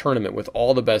huge tournament with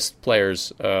all the best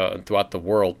players throughout the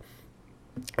world.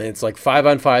 And it's like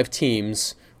 5-on-5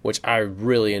 teams, which I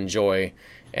really enjoy.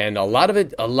 And a lot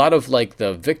of like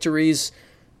the victories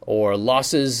or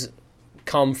losses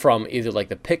come from either like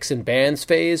the picks and bans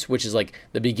phase, which is like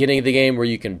the beginning of the game where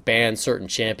you can ban certain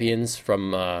champions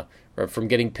from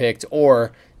getting picked,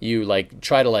 or you like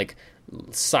try to like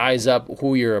size up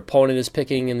who your opponent is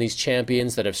picking in these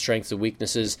champions that have strengths and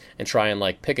weaknesses, and try and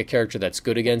like pick a character that's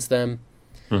good against them.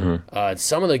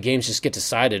 Some of the games just get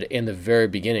decided in the very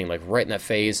beginning, like right in that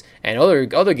phase, and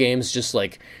other games just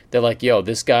like they're like, yo,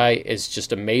 this guy is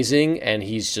just amazing, and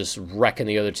he's just wrecking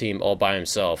the other team all by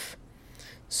himself.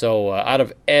 So out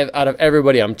of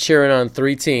everybody, I'm cheering on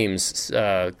 3 teams: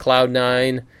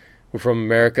 Cloud9, who are from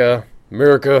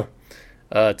America,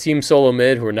 Team Solo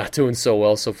Mid, who are not doing so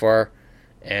well so far,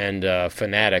 and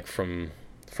Fnatic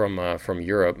from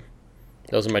Europe.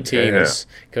 Those are my teams.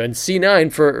 Yeah. And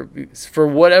C9, for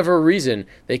whatever reason,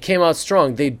 they came out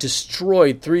strong. They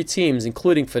destroyed 3 teams,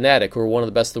 including Fnatic, who are one of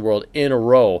the best in the world, in a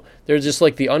row. They're just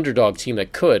like the underdog team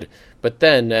that could. But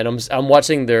then, and I'm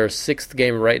watching their 6th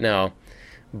game right now,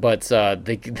 but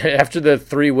they after the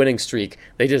 3 winning streak,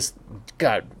 they just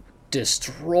got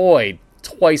destroyed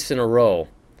twice in a row.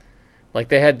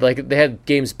 They had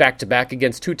games back to back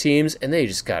against 2 teams, and they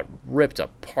just got ripped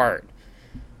apart.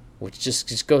 Which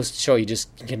just goes to show you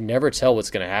can never tell what's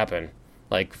going to happen.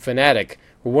 Like, Fnatic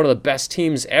were one of the best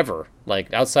teams ever,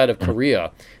 like, outside of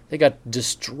Korea. They got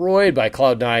destroyed by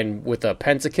Cloud9 with a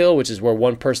pentakill, which is where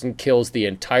one person kills the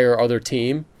entire other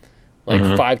team. Like,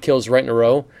 5 kills right in a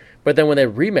row. But then when they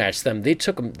rematched them, they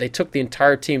took the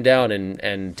entire team down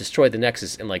and destroyed the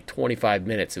Nexus in, like, 25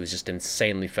 minutes. It was just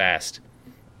insanely fast.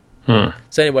 So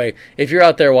anyway, if you're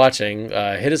out there watching,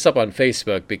 hit us up on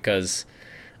Facebook, because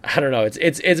I don't know.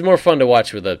 It's more fun to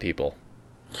watch with other people.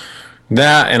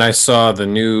 That, and I saw the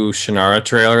new Shannara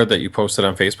trailer that you posted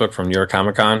on Facebook from New York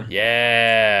Comic Con.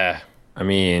 Yeah. I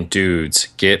mean, dudes,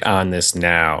 get on this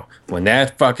now. When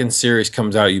that fucking series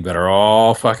comes out, you better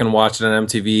all fucking watch it on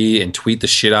MTV and tweet the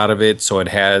shit out of it so it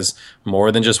has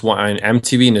more than just one.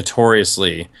 MTV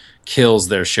notoriously kills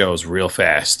their shows real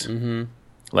fast.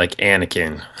 Like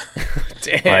Anakin.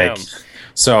 Damn.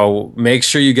 So make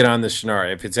sure you get on this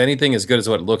Shannara. If it's anything as good as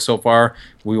what it looks so far,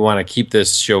 we want to keep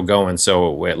this show going,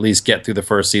 so we at least get through the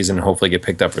first season and hopefully get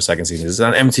picked up for second season. This is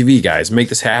on MTV, guys. Make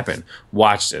this happen.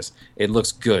 Watch this. It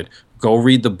looks good. Go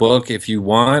read the book if you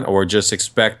want, or just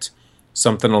expect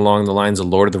something along the lines of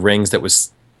Lord of the Rings that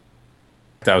was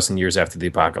 1,000 years after the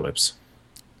apocalypse.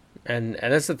 And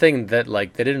that's the thing, that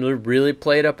like they didn't really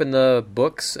play it up in the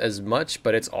books as much,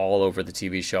 but it's all over the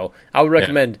TV show. I would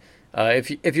recommend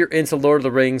if you're into Lord of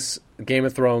the Rings, Game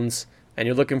of Thrones, and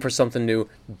you're looking for something new,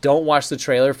 don't watch the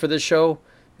trailer for this show,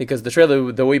 because the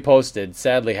trailer that we posted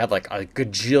sadly had like a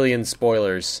gajillion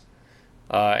spoilers,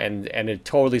 and it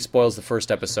totally spoils the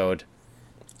first episode.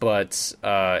 But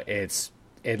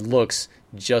it looks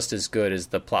just as good as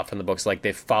the plot from the books. Like,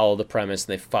 they follow the premise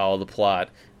and they follow the plot,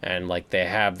 and like they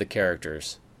have the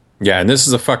characters. Yeah, and this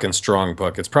is a fucking strong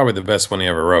book. It's probably the best one he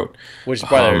ever wrote. Which is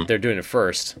why they're doing it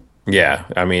first. Yeah,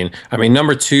 I mean,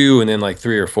 number 2 and then like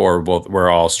 3 or 4 were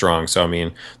all strong. So I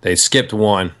mean, they skipped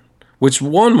 1, which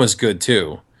 1 was good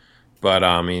too. But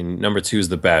I mean, number 2 is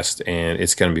the best, and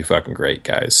it's gonna be fucking great,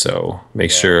 guys. So make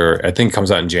sure. I think it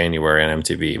comes out in January on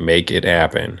MTV. Make it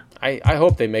happen. I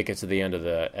hope they make it to the end of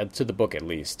the book at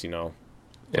least. You know,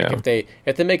 like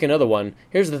if they make another one.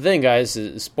 Here's the thing, guys.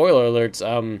 Spoiler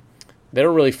alerts. They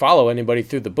don't really follow anybody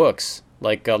through the books.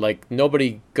 Like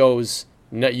nobody goes.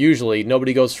 Usually,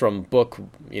 nobody goes from book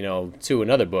to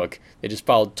another book. They just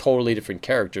follow totally different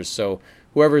characters. So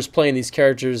whoever's playing these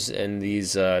characters in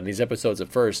these episodes at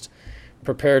first,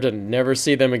 prepare to never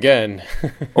see them again.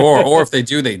 or if they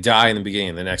do, they die in the beginning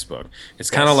of the next book. It's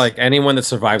kind of like anyone that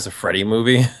survives a Freddy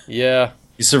movie. Yeah.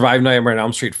 You survive Nightmare on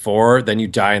Elm Street 4, then you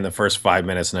die in the first 5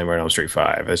 minutes of Nightmare on Elm Street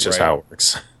 5. That's just how it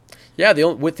works. Yeah,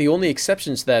 with the only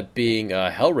exceptions, that being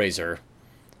Hellraiser.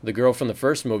 The girl from the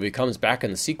first movie comes back in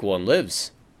the sequel and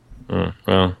lives. Well,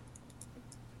 how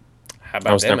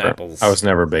about them apples? I was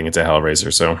never big into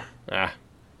Hellraiser, so.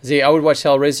 See, I would watch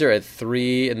Hellraiser at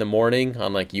 3 in the morning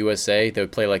on like USA. They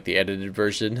would play like the edited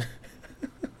version,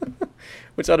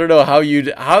 which I don't know how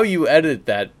you edit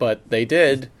that, but they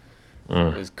did.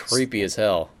 It was creepy as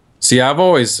hell. See, I've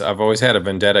always had a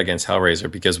vendetta against Hellraiser,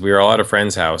 because we were all at a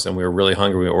friend's house and we were really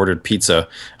hungry. We ordered pizza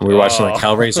and we were watching like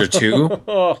Hellraiser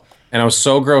 2. And I was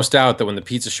so grossed out that when the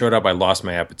pizza showed up, I lost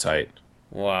my appetite.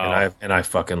 Wow. And I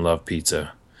fucking love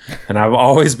pizza. And I've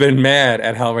always been mad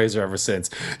at Hellraiser ever since.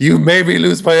 You made me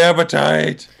lose my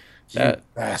appetite. You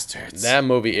bastards. That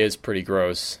movie is pretty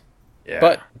gross. Yeah.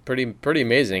 But pretty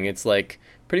amazing. It's like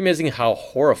pretty amazing how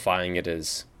horrifying it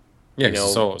is. Yeah,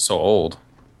 it's so old.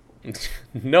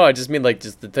 No, I just mean like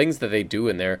just the things that they do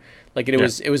in there. Like it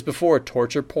was before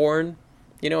torture porn,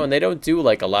 and they don't do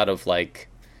like a lot of like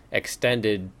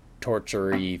extended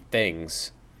torture-y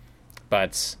things,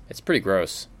 but it's pretty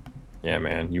gross. Yeah,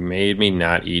 man, you made me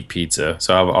not eat pizza,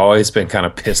 so I've always been kind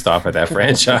of pissed off at that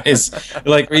franchise.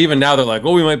 Like, even now they're like,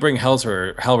 "Oh, we might bring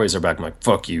Hellraiser back." I'm like,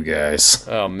 "Fuck you guys."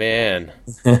 Oh man.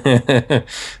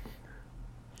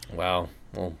 Wow.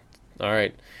 Well, all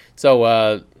right.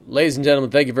 So, ladies and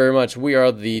gentlemen, thank you very much. We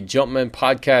are the Jumpman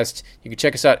Podcast. You can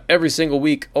check us out every single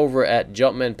week over at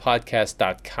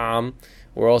jumpmanpodcast.com.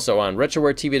 We're also on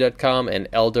retrowaretv.com and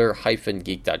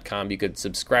elder-geek.com. You could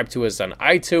subscribe to us on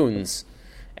iTunes.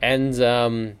 And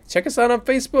check us out on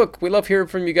Facebook. We love hearing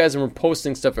from you guys, and we're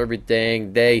posting stuff every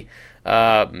dang day.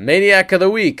 Maniac of the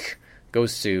Week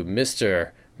goes to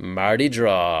Mr. Marty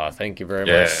Draw. Thank you very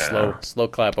much. Slow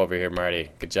clap over here,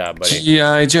 Marty. Good job, buddy.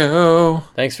 G.I. Joe.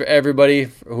 Thanks for everybody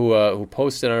who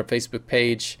posted on our Facebook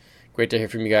page. Great to hear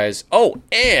from you guys. Oh,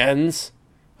 and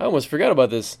I almost forgot about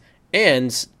this.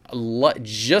 And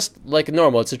just like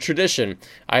normal, it's a tradition.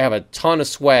 I have a ton of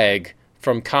swag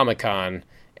from Comic-Con,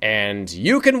 and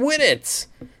you can win it.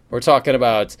 We're talking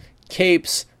about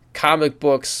capes, comic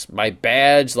books, my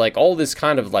badge, like all this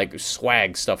kind of like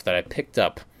swag stuff that I picked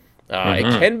up.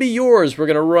 It can be yours. We're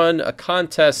going to run a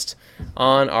contest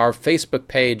on our Facebook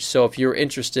page, so if you're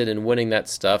interested in winning that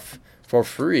stuff for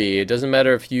free, it doesn't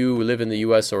matter if you live in the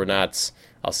U.S. or not,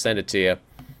 I'll send it to you.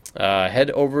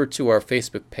 Head over to our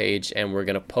Facebook page, and we're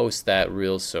going to post that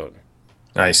real soon.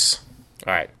 Nice.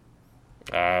 All right.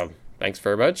 Thanks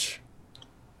very much.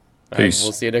 Peace.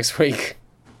 We'll see you next week.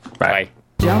 Bye.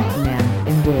 Jumpman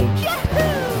engaged.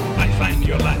 I find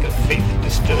your lack of faith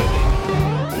disturbing.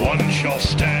 One shall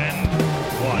stand,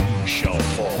 one shall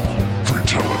fall.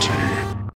 Fatality.